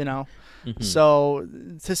playoffs. Mm-hmm. So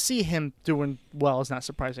to see him doing well is not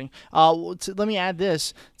surprising. Let me add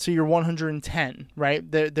this to your 110, right?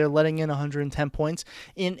 They're letting in 110 points.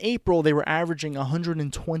 In April, they were averaging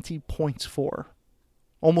 120 points for,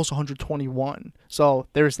 almost 121. So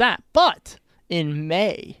there's that. But in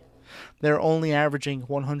May, they're only averaging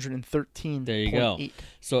 113. There you go.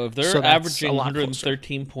 So if they're averaging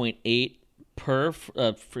 113.8 per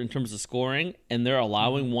in terms of scoring, and they're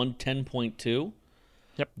allowing 110.2.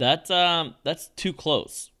 Yep, that's too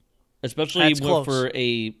close, especially for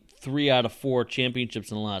a 3 out of 4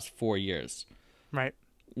 championships in the last 4 years. Right.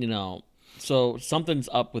 So something's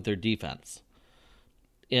up with their defense,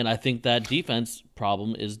 and I think that defense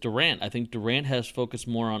problem is Durant. I think Durant has focused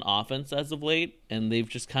more on offense as of late, and they've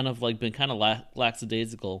just kind of been kind of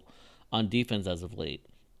lackadaisical on defense as of late.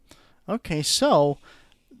 Okay, so.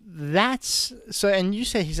 And you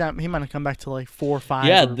say he might have come back to 4 or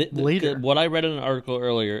 5 later. What I read in an article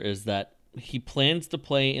earlier is that he plans to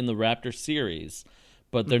play in the Raptors series,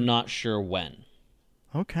 but they're not sure when.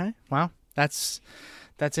 Okay, wow, that's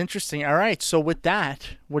interesting. All right, so with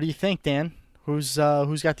that, what do you think, Dan? Who's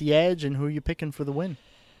got the edge, and who are you picking for the win?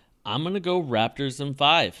 I'm gonna go Raptors in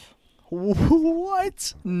 5.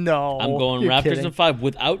 What? No, I'm going you're Raptors kidding. in 5.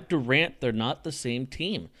 Without Durant, they're not the same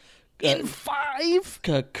team. In 5?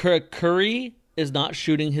 Curry is not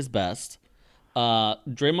shooting his best.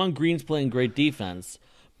 Draymond Green's playing great defense,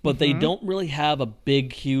 but they don't really have a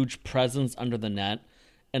big, huge presence under the net.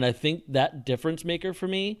 And I think that difference maker for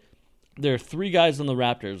me, there are 3 guys on the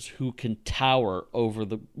Raptors who can tower over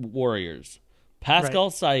the Warriors. Pascal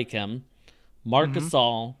Siakam, Marc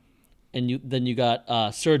Gasol, and then you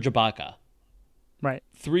got Serge Ibaka. Right.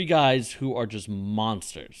 3 guys who are just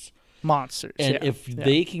monsters. Monsters. And yeah. if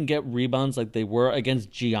they can get rebounds like they were against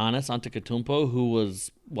Giannis Antetokounmpo, who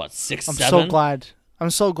was, 6'7"? I'm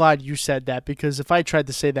so glad you said that, because if I tried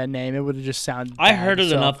to say that name, it would have just sounded I bad, heard it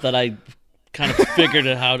so enough that I kind of figured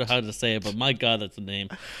out how to say it, but my God, that's a name.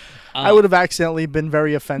 I would have accidentally been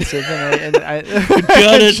very offensive, I'm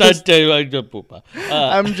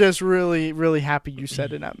just really, really happy you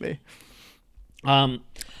said it, not me. I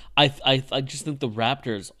just think the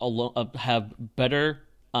Raptors have better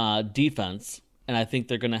defense, and I think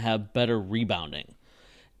they're going to have better rebounding.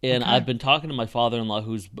 And I've been talking to my father-in-law,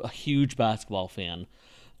 who's a huge basketball fan.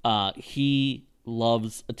 He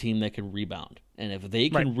loves a team that can rebound, and if they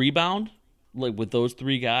can rebound, like with those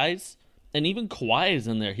 3 guys, and even Kawhi is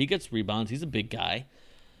in there, he gets rebounds. He's a big guy.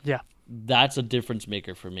 Yeah, that's a difference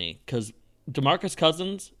maker for me, because DeMarcus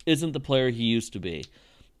Cousins isn't the player he used to be,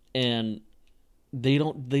 and they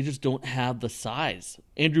just don't have the size.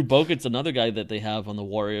 Andrew Bogut's another guy that they have on the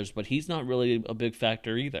Warriors, but he's not really a big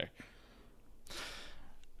factor either.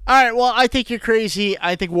 All right, well, I think you're crazy.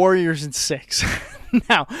 I think Warriors in 6.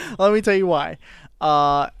 Now, let me tell you why.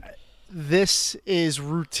 This is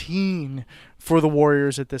routine for the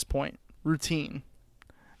Warriors at this point. Routine.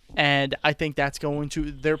 And I think that's going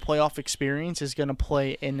to, their playoff experience is going to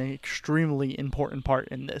play an extremely important part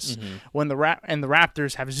in this. When the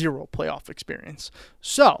Raptors have 0 playoff experience.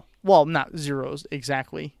 So, well, not zeros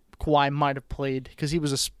exactly. Kawhi might have played, because he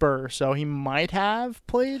was a Spur, so he might have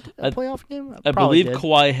played a playoff game. I believe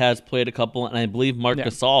Kawhi has played a couple, and I believe Marc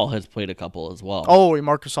Gasol has played a couple as well. Oh,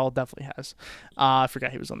 Marc Gasol definitely has. I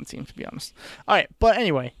forgot he was on the team, to be honest. All right, but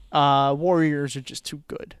anyway, Warriors are just too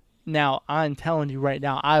good. Now, I'm telling you right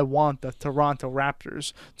now, I want the Toronto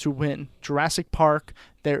Raptors to win. Jurassic Park,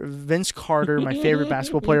 Vince Carter, my favorite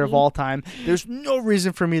basketball player of all time. There's no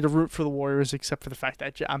reason for me to root for the Warriors except for the fact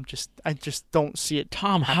that I just don't see it.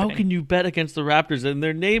 Tom, happening. How can you bet against the Raptors and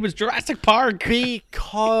their name is Jurassic Park?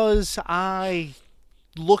 Because I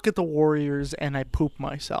look at the Warriors and I poop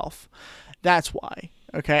myself. That's why.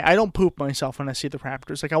 Okay, I don't poop myself when I see the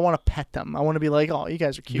Raptors. Like, I want to pet them. I want to be like, "Oh, you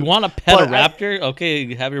guys are cute." You want to pet a raptor?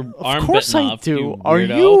 Okay, have your arm bitten off. Of course I do. Are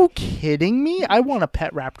you kidding me? I want to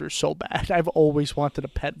pet raptors so bad. I've always wanted a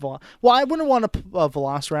pet. Well, I wouldn't want a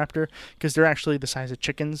Velociraptor because they're actually the size of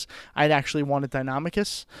chickens. I'd actually want a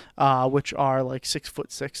Deinonychus, which are like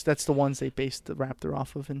 6'6". That's the ones they based the raptor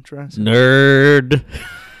off of in Jurassic. Nerd.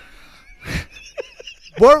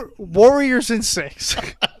 Warriors in 6.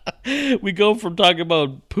 We go from talking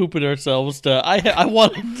about pooping ourselves to I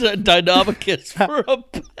want a Deinonychus for a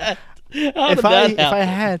pet. If I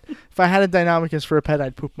had a Deinonychus for a pet,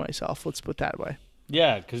 I'd poop myself. Let's put it that way.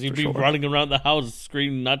 Yeah, because you'd be running around the house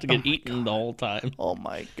screaming not to get eaten the whole time. Oh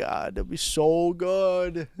my God, that'd be so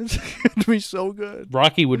good. It'd be so good.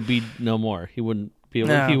 Rocky would be no more. He wouldn't be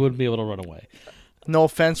able. He wouldn't be able to run away. No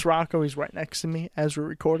offense, Rocco. He's right next to me as we're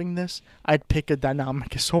recording this. I'd pick a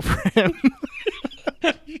Deinonychus over him.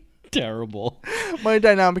 Terrible. My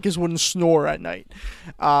Deinonychus wouldn't snore at night.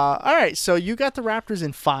 All right, so you got the Raptors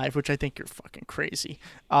in 5, which I think you're fucking crazy.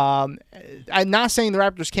 I'm not saying the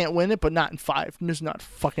Raptors can't win it, but not in 5. There's not a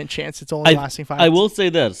fucking chance it's only lasting 5. I will say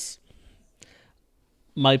this.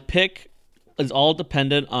 My pick is all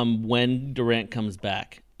dependent on when Durant comes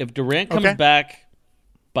back. If Durant comes back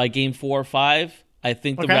by game 4 or 5, I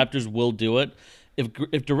think the Raptors will do it.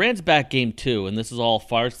 If Durant's back game 2, and this is all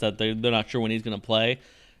farce that they're not sure when he's going to play,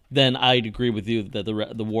 then I'd agree with you that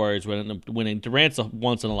the Warriors would end up winning. Durant's a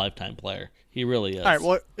once-in-a-lifetime player. He really is. All right,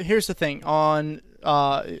 well, here's the thing.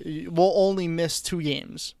 We'll only miss 2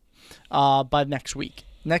 games by next week.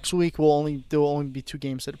 Next week, there will only be 2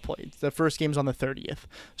 games that are played. The first game's on the 30th.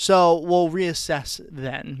 So we'll reassess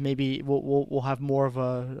then. Maybe we'll have more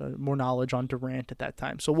knowledge on Durant at that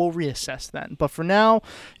time. So we'll reassess then. But for now,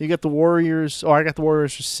 you got the Warriors, or I got the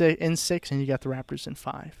Warriors in 6, and you got the Raptors in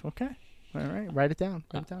 5. Okay? All right, write it down.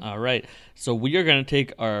 All right. So we are going to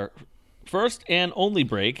take our first and only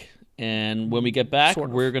break, and when we get back,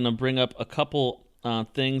 we're going to bring up a couple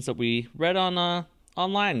things that we read on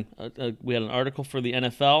online. We had an article for the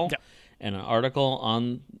NFL and an article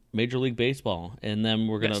on Major League Baseball, and then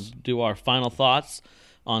we're going to do our final thoughts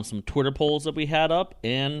on some Twitter polls that we had up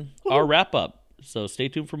and our wrap-up. So stay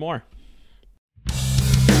tuned for more.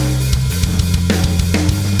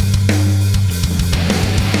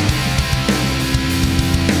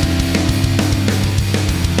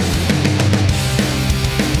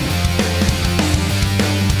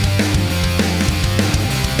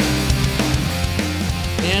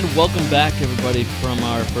 Welcome back, everybody, from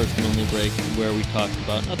our first and only break, where we talked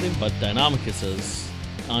about nothing but Deinonychuses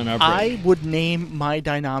on our break. I would name my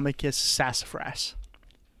Deinonychus Sassafras.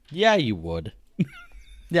 Yeah, you would.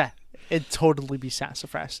 Yeah, it'd totally be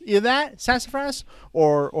Sassafras. Either that, Sassafras,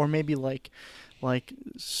 or maybe like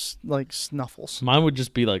Snuffles. Mine would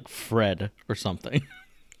just be like Fred or something.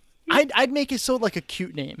 I'd make it so like a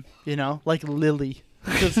cute name, like Lily.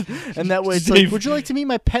 And that way it's like, would you like to meet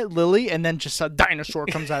my pet Lily? And then just a dinosaur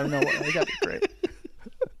comes out of nowhere. Like, that'd be great.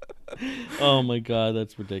 Oh my god,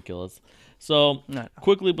 that's ridiculous. So,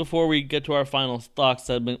 quickly before we get to our final thoughts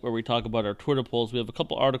segment where we talk about our Twitter polls, we have a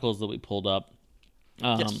couple articles that we pulled up.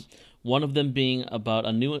 Yes. One of them being about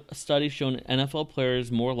a new study showing NFL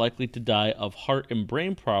players more likely to die of heart and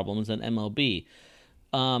brain problems than MLB.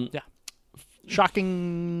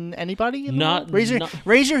 Shocking anybody? In the Not world?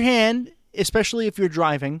 Raise your hand, especially if you're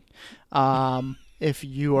driving, if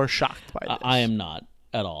you are shocked by this. I am not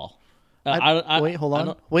at all. Wait, hold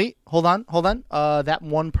on. That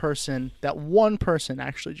one person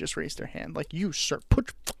actually just raised their hand. Like, you, sir, put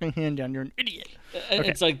your fucking hand down. You're an idiot. Okay.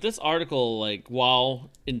 It's like this article, like,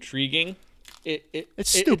 while intriguing,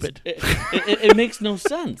 it's stupid. It makes no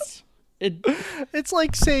sense. It's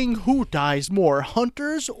like saying who dies more,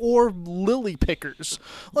 hunters or lily pickers.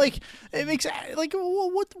 Like, it makes like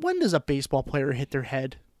when does a baseball player hit their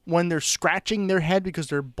head? When they're scratching their head because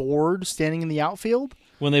they're bored standing in the outfield?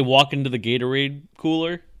 When they walk into the Gatorade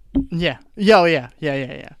cooler? Yeah.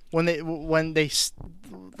 When they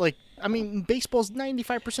like, I mean, baseball's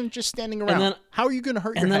 95% just standing around. Then, how are you going to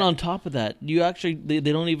hurt your head? And then on top of that, you actually they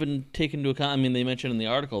don't even take into account. I mean, they mentioned in the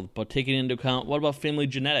article, but taking into account, what about family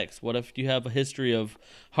genetics? What if you have a history of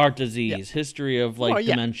heart disease, history of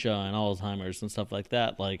dementia and Alzheimer's and stuff like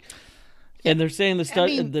that? Like, and they're saying the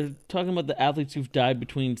study. They're talking about the athletes who've died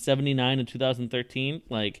between 1979 and 2013.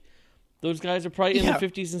 Like, those guys are probably in their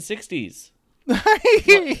 50s and 60s,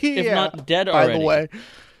 if not dead already.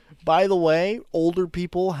 By the way, older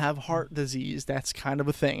people have heart disease. That's kind of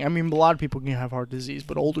a thing. I mean, a lot of people can have heart disease,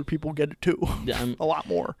 but older people get it too. Yeah, a lot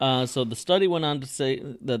more. So the study went on to say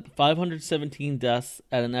that 517 deaths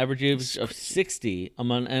at an average age of 60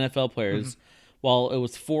 among NFL players, while it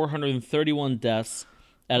was 431 deaths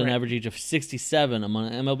at an average age of 67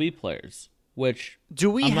 among MLB players, which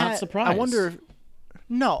I'm not surprised. I wonder,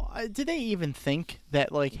 did they even think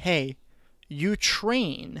that, like, hey, you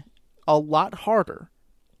train a lot harder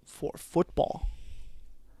for football?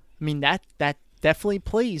 I mean, that definitely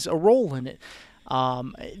plays a role in it.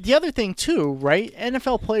 The other thing too, right?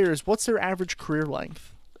 NFL players, what's their average career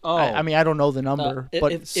length? Oh, I mean, I don't know the number,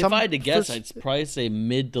 but if I had to guess, I'd probably say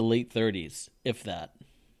mid to late 30s, if that.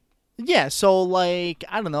 Yeah, so like,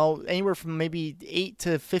 I don't know, anywhere from maybe 8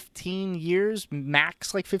 to 15 years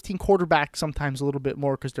max. Like 15. Quarterbacks sometimes a little bit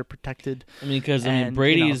more because they're protected. I mean, because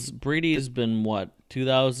Brady's been what,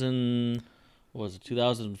 2000? Was it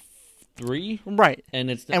 2003? Right.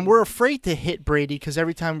 And we're afraid to hit Brady because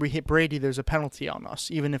every time we hit Brady, there's a penalty on us,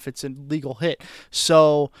 even if it's a legal hit.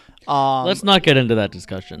 So let's not get into that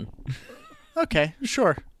discussion. Okay,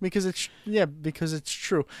 sure, because it's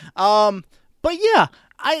true. But yeah,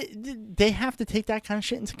 they have to take that kind of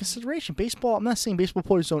shit into consideration. Baseball. I'm not saying baseball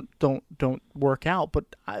players don't work out, but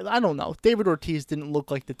I don't know. David Ortiz didn't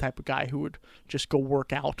look like the type of guy who would just go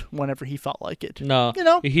work out whenever he felt like it. No,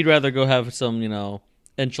 he'd rather go have some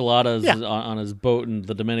enchiladas on his boat in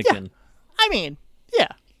the Dominican. Yeah. I mean, yeah,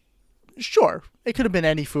 sure. It could have been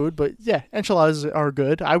any food, but yeah, enchiladas are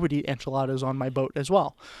good. I would eat enchiladas on my boat as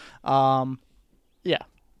well. Yeah.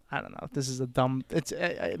 I don't know. This is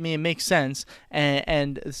I mean, it makes sense,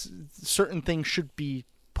 and certain things should be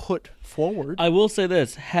put forward. I will say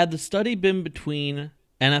this: had the study been between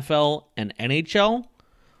NFL and NHL,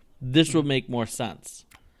 this would make more sense.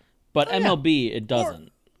 But MLB, it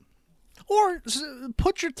doesn't. Or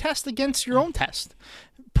put your test against your own test.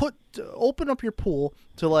 Open up your pool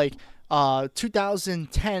to like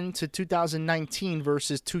 2010 to 2019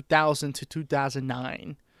 versus 2000 to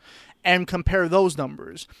 2009. And compare those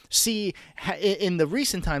numbers. See, in the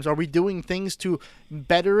recent times, are we doing things to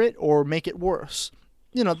better it or make it worse?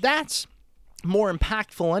 That's more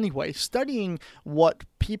impactful anyway. Studying what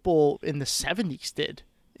people in the 70s did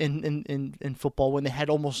in football when they had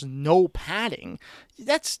almost no padding,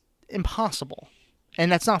 that's impossible.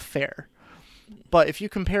 And that's not fair. But if you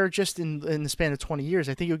compare just in the span of 20 years,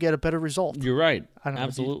 I think you'll get a better result. You're right.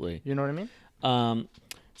 Absolutely. You know what I mean?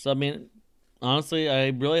 So, I mean... Honestly, I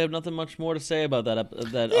really have nothing much more to say about that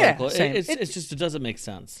article. It's just, it doesn't make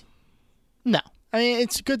sense. No, I mean,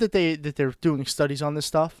 it's good that they're doing studies on this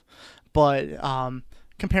stuff, but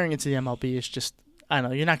comparing it to the MLB is just, I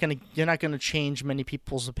don't know. You're not gonna change many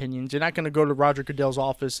people's opinions. You're not gonna go to Roger Goodell's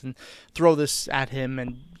office and throw this at him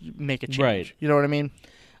and make a change. Right. You know what I mean?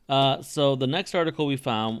 So the next article we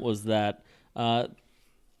found was that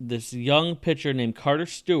this young pitcher named Carter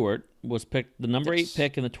Stewart was picked the number 8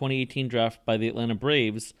 pick in the 2018 draft by the Atlanta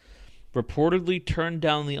Braves, reportedly turned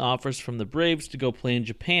down the offers from the Braves to go play in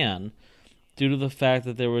Japan due to the fact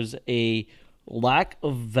that there was a lack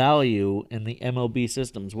of value in the MLB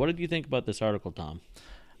systems. What did you think about this article, Tom?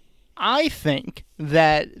 I think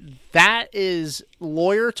that is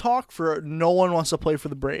lawyer talk for no one wants to play for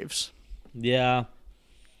the Braves. Yeah,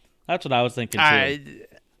 that's what I was thinking too.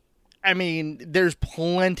 I mean, there's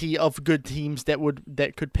plenty of good teams that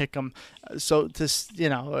could pick them. So to say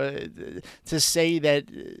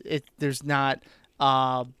that there's not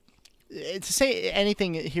to say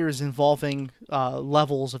anything here is involving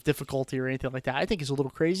levels of difficulty or anything like that, I think is a little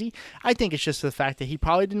crazy. I think it's just the fact that he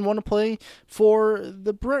probably didn't want to play for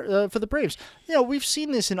the Braves. We've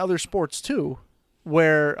seen this in other sports too,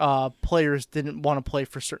 where players didn't want to play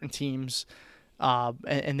for certain teams.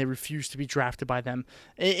 And they refuse to be drafted by them.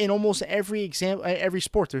 In almost every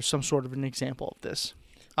sport, there's some sort of an example of this.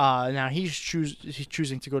 Now he's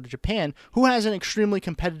choosing to go to Japan, who has an extremely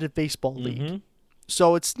competitive baseball league. Mm-hmm.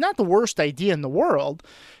 So it's not the worst idea in the world.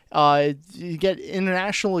 You get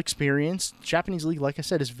international experience. Japanese league, like I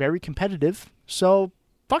said, is very competitive. So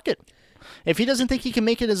fuck it. If he doesn't think he can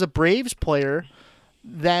make it as a Braves player,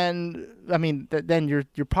 then then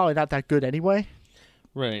you're probably not that good anyway.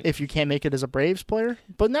 Right. If you can't make it as a Braves player.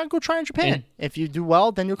 But now go try in Japan. If you do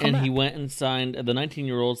well, then you'll come back. And he went and signed, the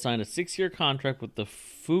 19-year-old signed a 6-year contract with the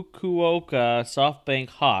Fukuoka SoftBank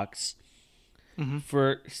Hawks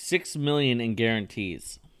for $6 million in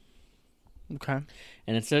guarantees. Okay.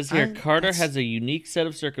 And it says here, Carter has a unique set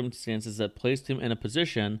of circumstances that placed him in a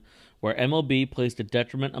position where MLB placed a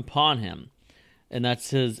detriment upon him. And that's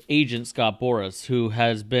his agent, Scott Boras, who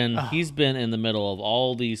has been he's been in the middle of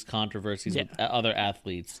all these controversies with other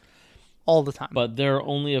athletes. All the time. But there are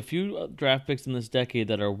only a few draft picks in this decade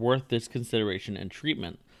that are worth this consideration and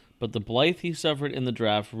treatment. But the blight he suffered in the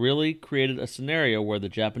draft really created a scenario where the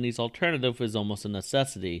Japanese alternative is almost a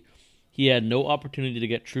necessity. He had no opportunity to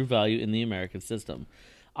get true value in the American system.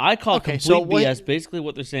 I call complete BS. Basically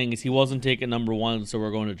what they're saying is he wasn't taken number 1, so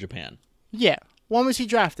we're going to Japan. Yeah. When was he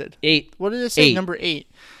drafted? 8. What did it say? 8. Number 8.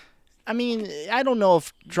 I mean, I don't know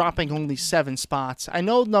if dropping only 7 spots. I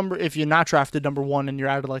know if you're not drafted number 1 and you're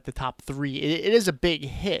out of like the top 3, it is a big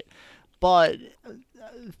hit. But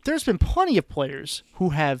there's been plenty of players who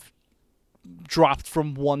have dropped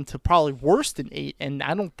from 1 to probably worse than 8, and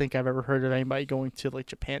I don't think I've ever heard of anybody going to like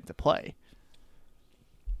Japan to play.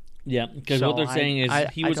 Yeah, because what they're saying is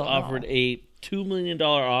he was offered a $2 million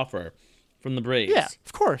offer from the Braves. Yeah,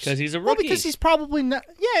 of course. Because he's a rookie. Well, because he's probably not.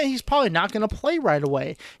 Yeah, he's probably not going to play right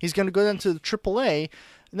away. He's going to go down to the AAA.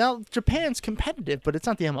 Now Japan's competitive, but it's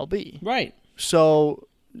not the MLB. Right. So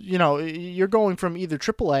you're going from either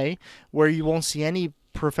AAA, where you won't see any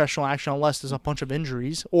professional action unless there's a bunch of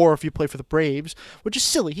injuries, or if you play for the Braves, which is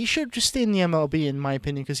silly. He should just stay in the MLB, in my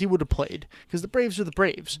opinion, because he would have played. Because the Braves are the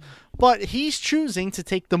Braves. But he's choosing to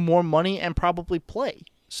take the more money and probably play.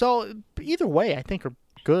 So either way, I think are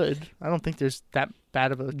good. I don't think there's that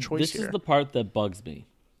bad of a choice This here. is the part that bugs me,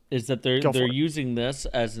 is that they're using this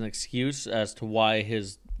as an excuse as to why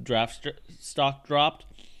his draft stock dropped.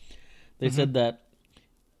 They said that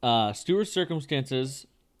Stewart's circumstances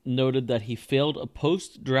noted that he failed a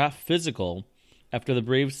post-draft physical after the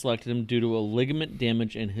Braves selected him due to a ligament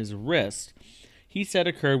damage in his wrist. He said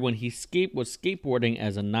occurred when he was skateboarding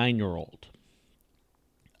as a 9-year-old.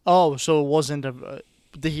 Oh, so it wasn't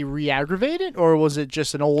did he re-aggravate it, or was it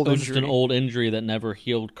just an old injury? It was just an old injury that never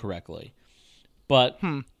healed correctly. But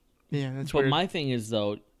yeah, that's weird. My thing is,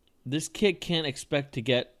 though, this kid can't expect to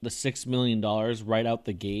get the $6 million right out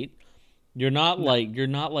the gate. You're not like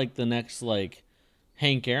the next like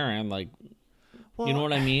Hank Aaron, like, well, you know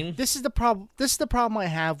what I mean? This is the problem. This is the problem I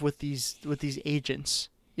have with these agents.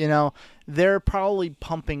 They're probably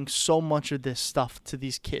pumping so much of this stuff to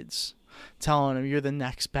these kids, telling them you're the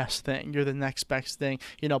next best thing. You're the next best thing.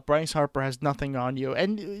 Bryce Harper has nothing on you,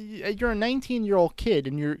 and you're a 19-year-old kid,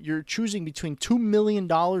 and you're choosing between $2 million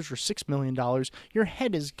or $6 million. Your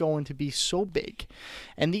head is going to be so big,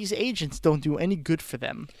 and these agents don't do any good for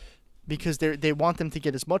them. Because they want them to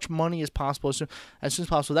get as much money as possible as soon as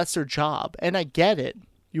possible. That's their job. And I get it.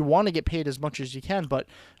 You want to get paid as much as you can. But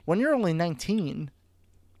when you're only 19,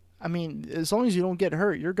 I mean, as long as you don't get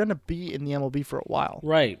hurt, you're going to be in the MLB for a while.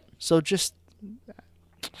 Right. So just,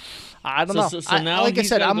 I don't know. So now like I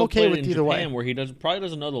said, I'm okay with either way. Where he probably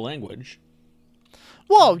doesn't know the language.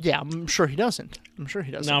 Well, yeah, I'm sure he doesn't.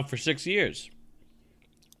 Now for 6 years.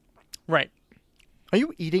 Right. Are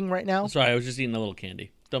you eating right now? Sorry, I was just eating a little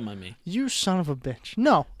candy. Don't mind me. You son of a bitch.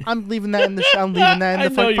 No, I'm leaving that in the I'm leaving that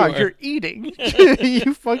in the fucking pot. You're eating.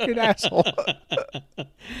 You fucking asshole.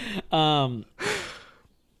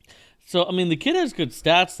 So, I mean, the kid has good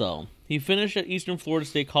stats, though. He finished at Eastern Florida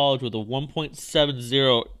State College with a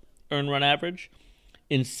 1.70 earned run average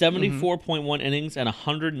in 74.1 innings and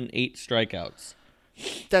 108 strikeouts.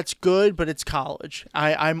 That's good, but it's college.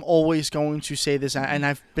 I'm always going to say this, and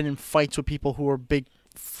I've been in fights with people who are big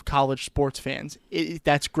college sports fans.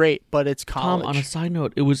 That's great, but it's college. Tom, on a side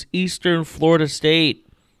note, it was Eastern Florida State.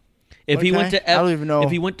 If he went to I don't even know.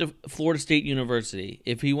 If he went to Florida State University,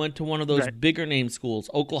 if he went to one of those bigger name schools,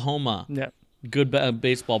 Oklahoma, good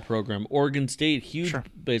baseball program, Oregon State, huge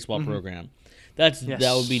baseball program, that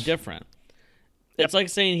would be different. It's like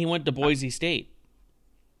saying he went to Boise State.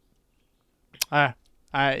 Yeah,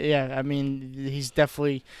 I mean, he's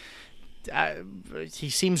definitely he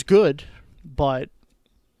seems good, but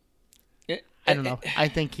I don't know. I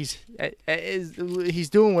think he's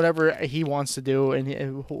doing whatever he wants to do,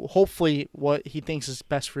 and hopefully what he thinks is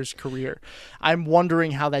best for his career. I'm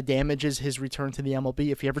wondering how that damages his return to the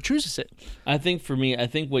MLB if he ever chooses it. I think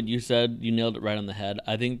what you said, you nailed it right on the head.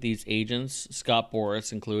 I think these agents, Scott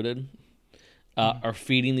Boras included, are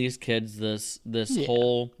feeding these kids this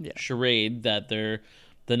whole charade that they're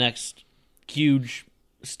the next huge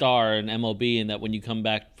star in MLB, and that when you come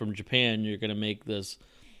back from Japan, you're going to make this,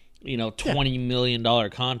 $20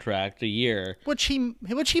 million contract a year. Which he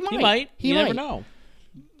might. You never know.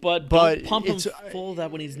 But don't pump him full of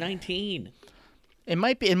that when he's 19. It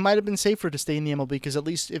might have been safer to stay in the MLB because at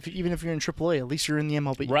least even if you're in AAA, at least you're in the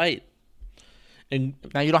MLB. Right. And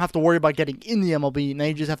now you don't have to worry about getting in the MLB. Now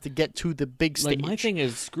you just have to get to the big stage. My thing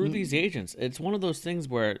is, screw these agents. It's one of those things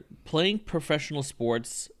where playing professional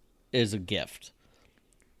sports is a gift.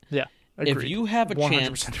 Yeah, agreed. If you have a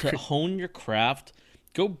chance to hone your craft,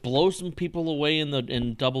 go blow some people away in AA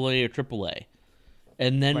or AAA,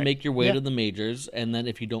 and then make your way to the majors. And then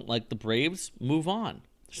if you don't like the Braves, move on.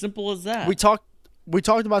 Simple as that. We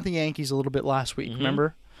talked about the Yankees a little bit last week.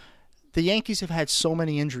 Remember? The Yankees have had so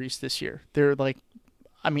many injuries this year. They're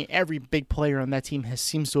every big player on that team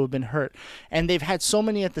seems to have been hurt. And they've had so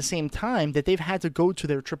many at the same time that they've had to go to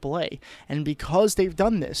their AAA. And because they've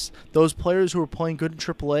done this, those players who were playing good in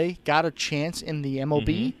AAA got a chance in the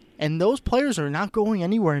MLB. And those players are not going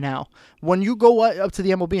anywhere now. When you go up to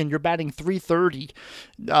the MLB and you're batting .330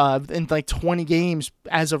 in like 20 games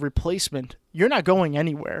as a replacement, you're not going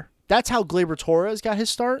anywhere. That's how Gleyber Torres got his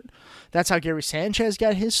start. That's how Gary Sanchez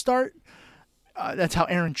got his start. That's how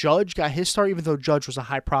Aaron Judge got his start, even though Judge was a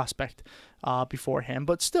high prospect before him.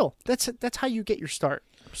 But still, that's how you get your start.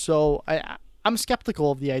 So I'm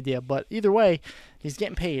skeptical of the idea, but either way, he's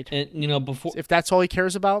getting paid. And before, if that's all he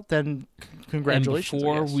cares about, then congratulations.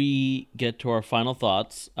 And before we get to our final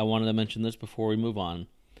thoughts, I wanted to mention this before we move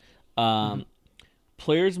on.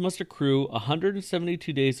 Players must accrue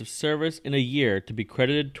 172 days of service in a year to be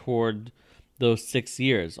credited toward those 6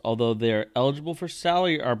 years, although they are eligible for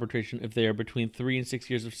salary arbitration if they are between 3 and 6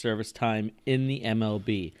 years of service time in the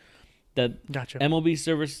MLB. Gotcha. MLB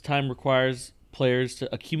service time requires players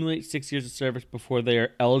to accumulate 6 years of service before they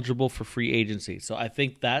are eligible for free agency. So I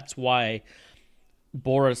think that's why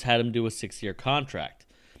had him do a 6-year contract.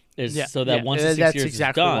 So that once the 6 years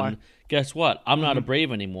is done, guess what? I'm not a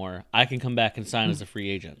Brave anymore. I can come back and sign as a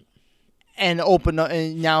free agent. And open up,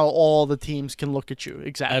 and now all the teams can look at you.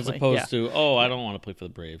 Exactly. As opposed to, I don't want to play for the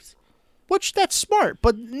Braves. Which, that's smart.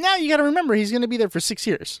 But now you got to remember, he's going to be there for 6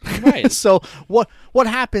 years. Right. So what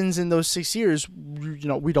happens in those 6 years,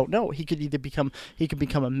 we don't know. He could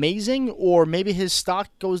become amazing, or maybe his stock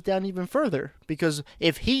goes down even further. Because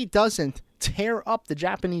if he doesn't tear up the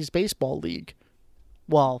Japanese baseball league,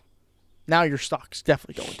 well, now your stock's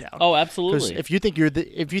definitely going down. Oh, absolutely. Because if you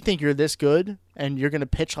think you're this good and you're going to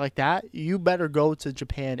pitch like that, you better go to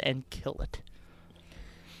Japan and kill it.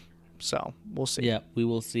 So we'll see. Yeah, we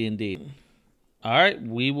will see indeed. All right,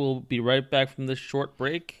 we will be right back from this short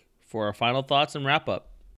break for our final thoughts and wrap up.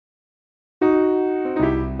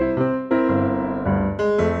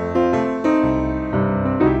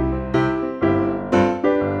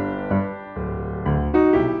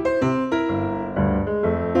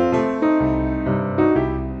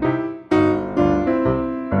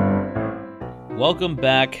 Welcome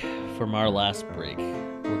back from our last break.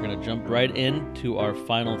 We're going to jump right into our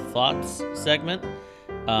final thoughts segment,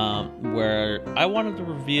 where I wanted to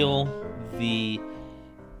reveal the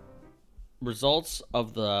results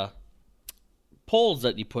of the polls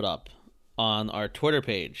that you put up on our Twitter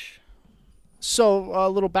page. So, a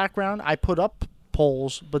little background. I put up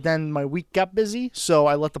polls, but then my week got busy, so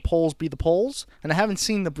I let the polls be the polls, and I haven't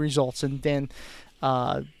seen the results, and Dan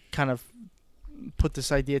kind of put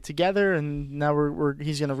this idea together, and now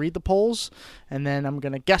he's going to read the polls, and then I'm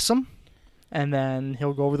going to guess them, and then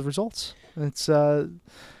he'll go over the results. It's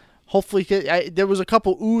hopefully, there was a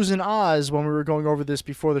couple oohs and ahs when we were going over this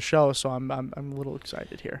before the show, so I'm a little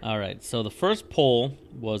excited here. All right. So the first poll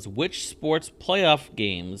was which sports playoff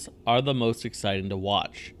games are the most exciting to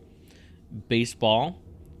watch? Baseball,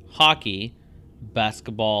 hockey,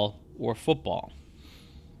 basketball, or football?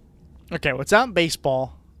 Okay, what's out in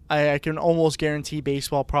baseball? I can almost guarantee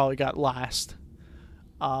baseball probably got last.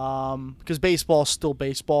 Because baseball is still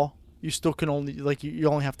baseball. You still can only you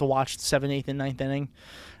only have to watch the 7th, 8th, and 9th inning.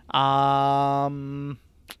 I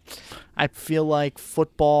feel like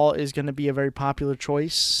football is going to be a very popular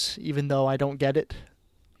choice, even though I don't get it.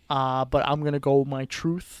 But I'm going to go with my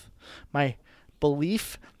truth, my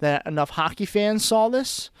belief that enough hockey fans saw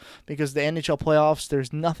this, because the NHL playoffs,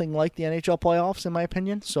 there's nothing like the NHL playoffs in my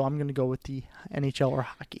opinion. So I'm going to go with the NHL or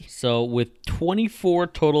hockey. So with 24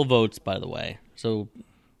 total votes, by the way, so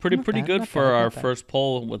pretty good for our first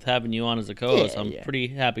poll with having you on as a co-host. I'm pretty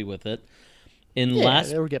happy with it. In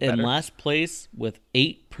last place with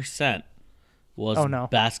 8% was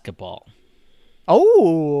basketball.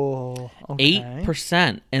 Oh, okay.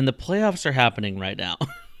 8%, and the playoffs are happening right now.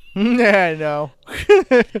 Yeah, I know.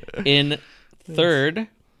 In third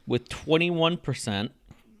with 21%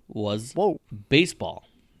 was baseball.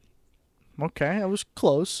 Okay, I was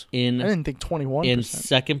close. I didn't think 21%. In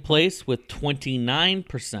second place with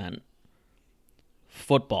 29%,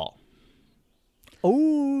 football.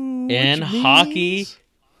 Oh, and hockey,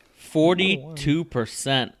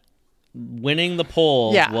 42%. Winning the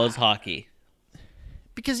poll was hockey.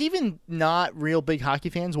 Because even not real big hockey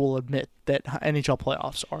fans will admit that NHL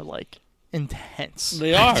playoffs are intense.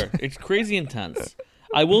 They are. It's crazy intense.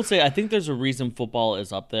 I will say, I think there's a reason football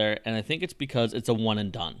is up there, and I think it's because it's a one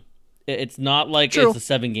and done. It's not like it's a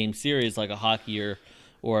 7-game series like a hockey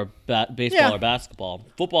or baseball or basketball.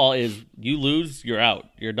 Football is you lose, you're out,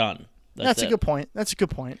 you're done. That's a good point.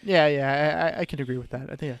 Yeah, I can agree with that.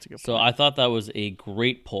 I think that's a good point. So I thought that was a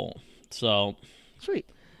great poll. So sweet.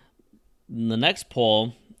 The next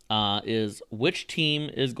poll is which team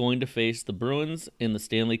is going to face the Bruins in the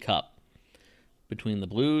Stanley Cup between the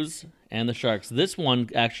Blues and the Sharks. This one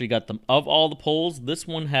actually got of all the polls, this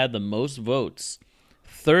one had the most votes.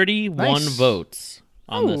 31 votes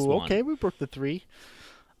on this one. Okay, we broke the 3.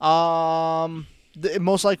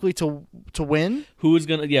 Most likely to win. Who's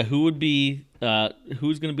gonna be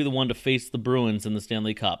the one to face the Bruins in the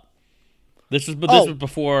Stanley Cup? This was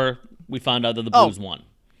before we found out that the Blues won.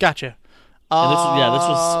 Gotcha. And this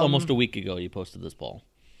was almost a week ago. You posted this poll.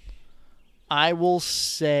 I will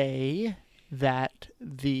say that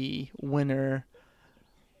the winner.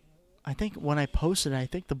 I think when I posted it, I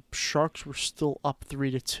think the Sharks were still up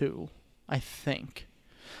 3-2. I think.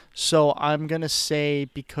 So I'm gonna say,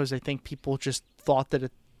 because I think people just thought that a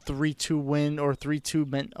 3-2 win or 3-2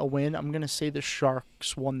 meant a win, I'm gonna say the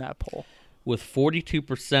Sharks won that poll. With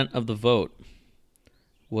 42% of the vote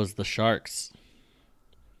was the Sharks.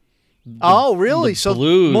 Oh, really? So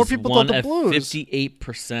more people thought the Blues.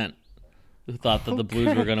 58% who thought that the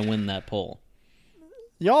Blues were going to win that poll.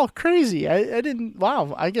 Y'all crazy. I didn't.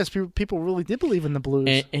 Wow. I guess people really did believe in the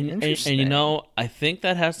Blues. And I think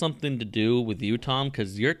that has something to do with you, Tom,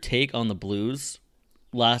 because your take on the Blues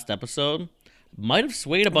last episode might have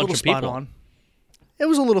swayed a bunch of people. On. It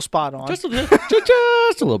was a little spot on. Just a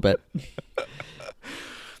little bit.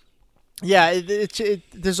 Yeah,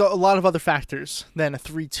 there's a lot of other factors than a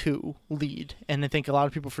 3-2 lead, and I think a lot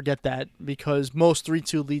of people forget that, because most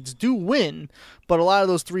 3-2 leads do win, but a lot of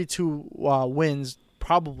those 3-2 wins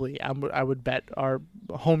probably, I would bet, are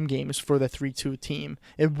home games for the 3-2 team.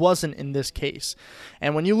 It wasn't in this case.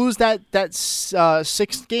 And when you lose that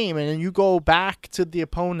sixth game and then you go back to the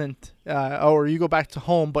opponent, or you go back to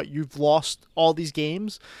home, but you've lost all these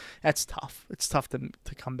games, that's tough. It's tough to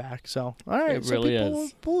come back. So, all right. It really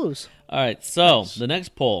is. Lose. All right. So, the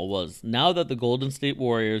next poll was, now that the Golden State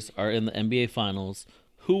Warriors are in the NBA Finals,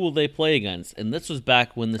 who will they play against? And this was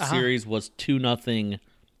back when the series was 2-0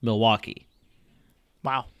 Milwaukee.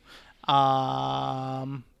 Wow.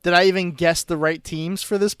 Did I even guess the right teams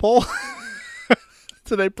for this poll?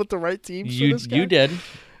 Did I put the right teams for this guy? You did.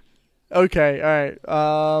 Okay, all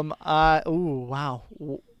right. Wow.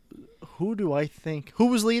 Who do I think? Who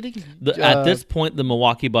was leading? At this point, the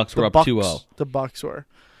Milwaukee Bucks were up 2-0. The Bucks were.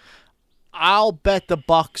 I'll bet the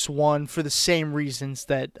Bucks won for the same reasons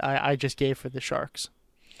that I just gave for the Sharks.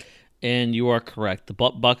 And you are correct. The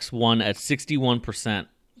Bucks won at 61%.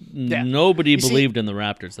 Yeah. Nobody believed in the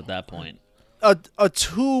Raptors at that point. A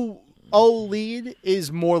 2-0 lead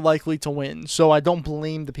is more likely to win, so I don't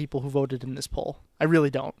blame the people who voted in this poll. I really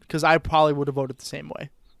don't, because I probably would have voted the same way.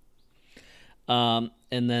 And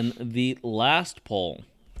then the last poll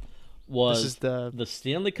was the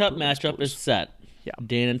Stanley Cup matchup is set Yeah.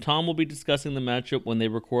 Dan and Tom will be discussing the matchup when they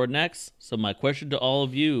record next. So my question to all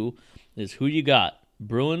of you is, who you got?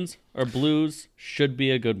 Bruins or Blues? Should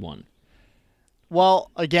be a good one.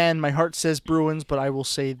 Well, again, my heart says Bruins, but I will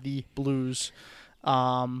say the Blues.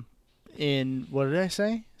 In what did I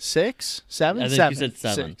say? 6, 7, I think 7. you said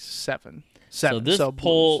 7. 7. So this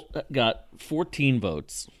poll got 14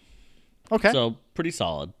 votes. Okay. So pretty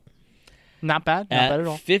solid. Not bad. Not bad at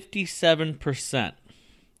all. 57%,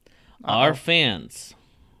 our fans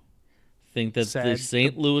think that the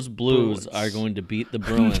St. Louis Blues are going to beat the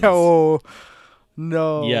Bruins.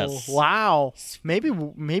 No. Yes. Wow. Maybe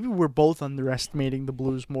we're both underestimating the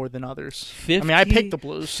Blues more than others. I mean, I picked the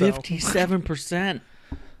Blues. 57%.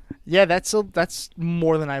 Yeah, that's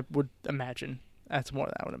more than I would imagine. That's more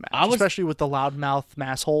than I would imagine. Especially with the loudmouth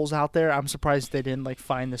massholes out there. I'm surprised they didn't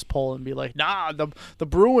find this poll and be like, nah, the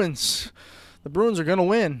Bruins are gonna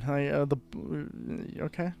win.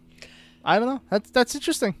 Okay. I don't know. That's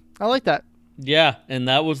interesting. I like that. Yeah, and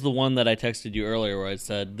that was the one that I texted you earlier where I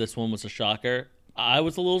said this one was a shocker. I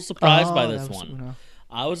was a little surprised by this one.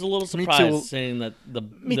 I was a little surprised saying that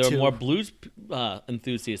there are more Blues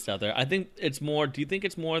enthusiasts out there. I think it's more. Do you think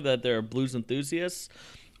it's more that there are Blues enthusiasts,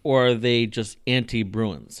 or are they just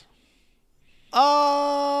anti-Bruins?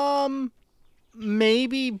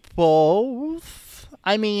 Maybe both.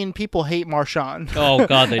 I mean, people hate Marchand. Oh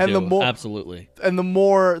God, they do. Absolutely. And the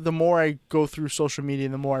more I go through social media,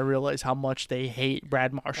 the more I realize how much they hate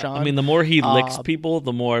Brad Marchand. I mean, the more he licks people,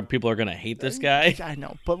 the more people are gonna hate this guy. I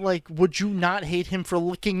know, but would you not hate him for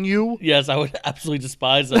licking you? Yes, I would absolutely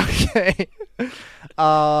despise him. Okay.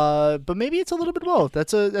 But maybe it's a little bit of both.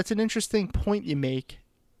 That's an interesting point you make.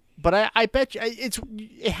 But I bet you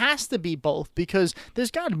it has to be both because there's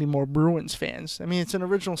got to be more Bruins fans. I mean, it's an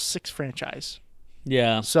original 6 franchise.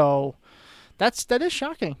 Yeah. So that is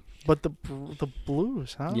shocking. But the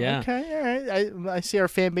Blues, huh? Yeah. Okay, all right. I see our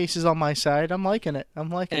fan base is on my side. I'm liking it.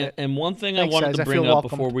 And one thing I wanted to bring up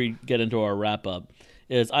before we get into our wrap up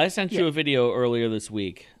is I sent you a video earlier this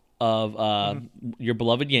week of your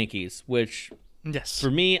beloved Yankees, which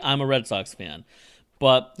for me, I'm a Red Sox fan.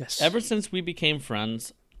 But ever since we became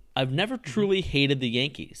friends, I've never truly hated the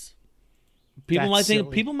Yankees. People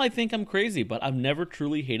might think I'm crazy, but I've never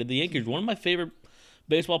truly hated the Yankees. One of my favorite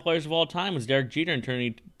baseball players of all time was Derek Jeter until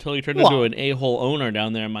he turned into an a-hole owner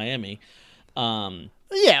down there in Miami.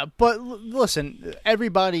 Yeah, but listen,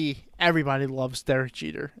 everybody loves Derek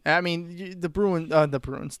Jeter. I mean, the Bruins,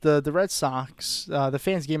 the Red Sox, the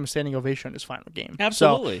fans gave him a standing ovation in his final game.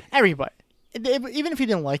 Absolutely. So everybody, even if you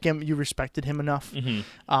didn't like him, you respected him enough,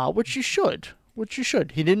 which you should.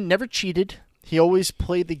 He never cheated. He always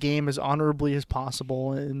played the game as honorably as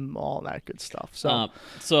possible and all that good stuff.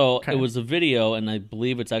 So it was a video, and I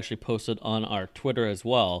believe it's actually posted on our Twitter as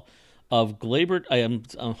well, of Gleyber. I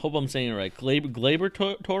hope I'm saying it right.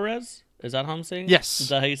 Gleyber Torres? Is that how I'm saying it? Yes. Is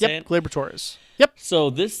that how you say it? Gleyber Torres. Yep.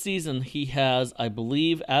 So this season he has, I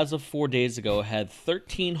believe, as of 4 days ago, had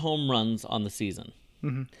 13 home runs on the season.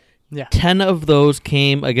 Mm-hmm. Yeah. 10 of those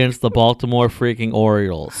came against the Baltimore freaking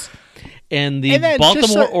Orioles. And the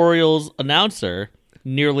Baltimore Orioles announcer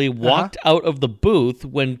nearly walked out of the booth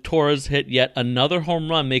when Torres hit yet another home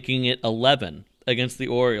run, making it 11 against the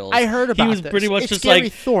Orioles. I heard about this. He was pretty much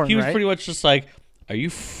pretty much just like, "Are you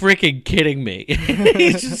freaking kidding me?"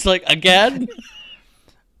 He's just like, "Again?"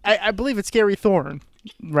 I believe it's Gary Thorne,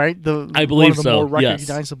 right? I believe one of the more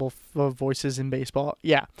recognizable voices in baseball.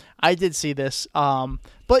 Yeah, I did see this.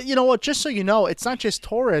 But you know what? Just so you know, it's not just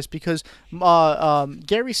Torres because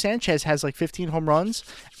Gary Sanchez has 15 home runs,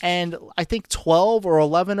 and I think 12 or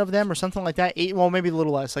 11 of them or something like that, maybe a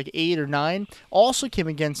little less, 8 or 9, also came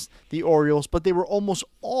against the Orioles, but they were almost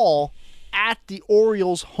all at the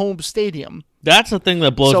Orioles' home stadium. That's the thing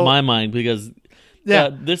that blows my mind because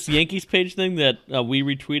this Yankees page thing that we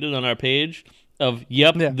retweeted on our page of,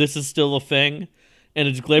 this is still a thing. And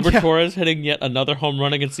it's Gleyber Torres hitting yet another home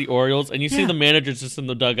run against the Orioles. And you see the managers just in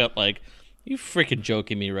the dugout like, you freaking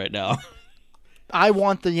joking me right now. I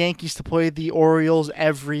want the Yankees to play the Orioles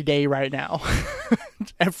every day right now.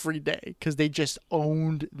 Every day. Because they just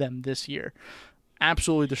owned them this year.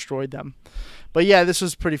 Absolutely destroyed them. But yeah, this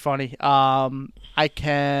was pretty funny. I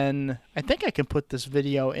think I can put this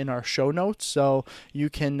video in our show notes. So you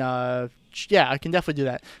can... I can definitely do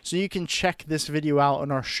that. So you can check this video out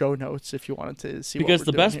on our show notes if you wanted to see. Because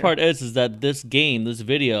the best part is that this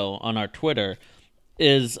video on our Twitter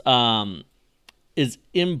is in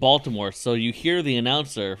Baltimore. So you hear the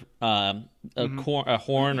announcer, horn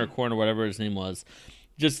or whatever his name was,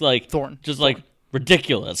 just like Thorne,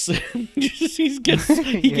 ridiculous. he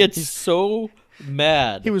gets so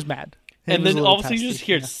mad. He was mad. And then all of a sudden you just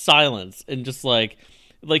hear silence and just like.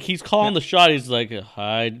 like he's calling the shot. He's like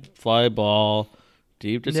high fly ball,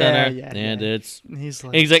 deep to center, and it's. He's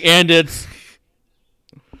like, and it's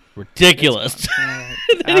ridiculous.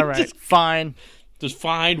 All right, fine. Just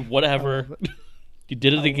fine, whatever. You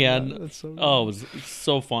did it again. That's so it was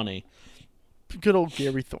so funny. Good old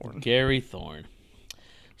Gary Thorne. Gary Thorne.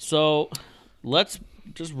 So, let's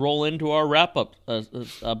just roll into our wrap up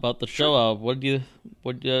about the show. What do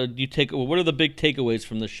you take? What are the big takeaways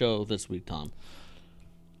from the show this week, Tom?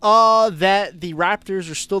 That the Raptors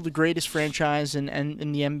are still the greatest franchise in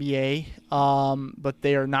the NBA. But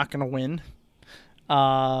they are not going to win.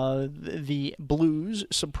 The Blues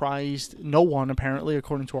surprised no one apparently,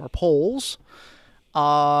 according to our polls.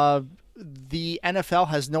 The NFL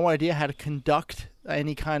has no idea how to conduct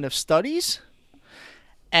any kind of studies,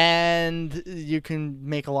 and you can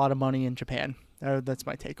make a lot of money in Japan. That's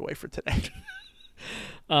my takeaway for today.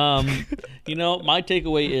 My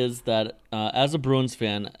takeaway is that as a Bruins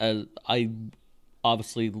fan, I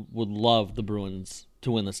obviously would love the Bruins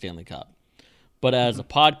to win the Stanley Cup. But as a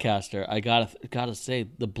podcaster, I gotta say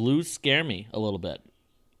the Blues scare me a little bit.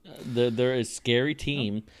 They're a scary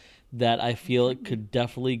team that I feel it could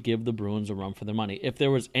definitely give the Bruins a run for their money. If there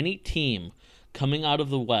was any team coming out of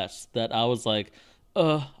the West that I was like,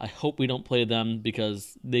 I hope we don't play them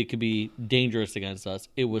because they could be dangerous against us,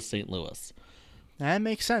 it was St. Louis. That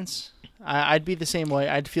makes sense. I'd be the same way.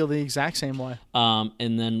 I'd feel the exact same way.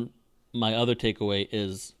 And then my other takeaway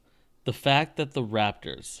is the fact that the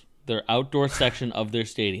Raptors, their outdoor section of their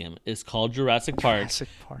stadium is called Jurassic Park.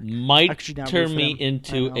 Might turn me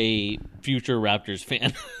into a future Raptors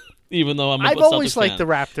fan. Even though I've always liked the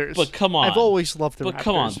Raptors. But come on. I've always loved the Raptors. But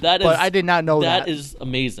come on. But I did not know that. That is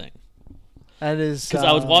amazing. That is because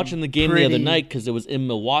I was watching the game the other night because it was in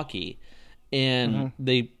Milwaukee, and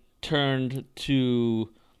they turned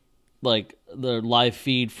to like the live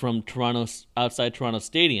feed from outside Toronto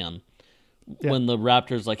Stadium when the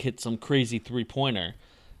Raptors like hit some crazy 3-pointer,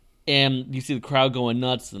 and you see the crowd going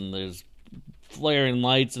nuts, and there's flaring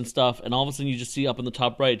lights and stuff, and all of a sudden you just see up in the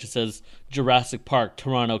top right it just says Jurassic Park,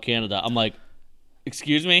 Toronto, Canada. I'm like,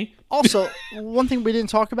 excuse me? Also, one thing we didn't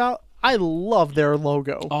talk about, I love their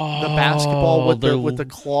logo. The basketball with the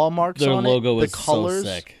claw marks on it. Their logo is the colors. So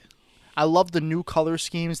sick. I love the new color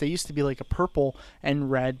schemes. They used to be like a purple and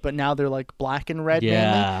red, but now they're like black and red.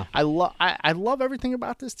 Yeah. mainly. I love everything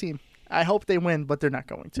about this team. I hope they win, but they're not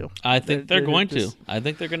going to. I think they're going to. I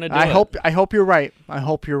think they're going to do it. I hope you're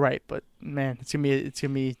right. But man, it's gonna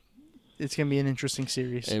be an interesting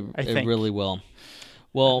series. I think it really will.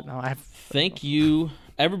 Well, thank you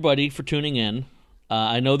everybody for tuning in.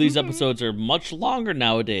 I know these episodes are much longer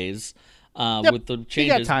nowadays with the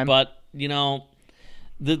changes, but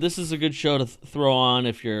this is a good show to throw on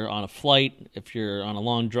if you're on a flight, if you're on a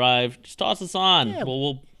long drive. Just toss us on. Yeah.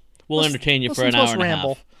 We'll entertain you for an hour and a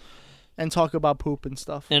half. And talk about poop and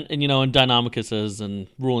stuff. And Deinamicuses and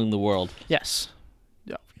ruling the world. Yes.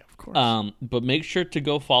 Yeah, of course. But make sure to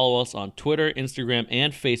go follow us on Twitter, Instagram,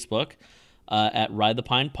 and Facebook at Ride the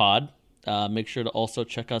Pine Pod. Make sure to also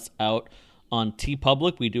check us out on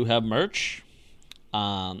TeePublic. We do have merch.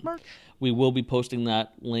 We will be posting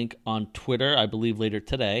that link on Twitter, I believe, later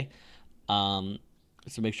today. So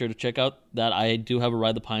make sure to check out that. I do have a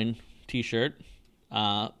Ride the Pine t-shirt.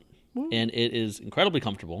 And it is incredibly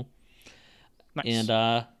comfortable. Nice.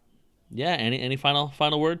 And any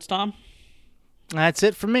final words, Tom? That's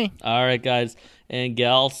it for me. All right, guys and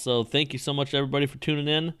gals. So thank you so much, everybody, for tuning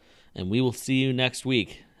in, and we will see you next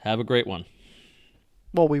week. Have a great one.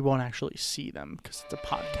 Well, we won't actually see them because it's a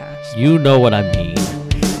podcast. You know what I mean.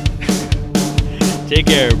 Take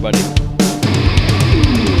care, everybody.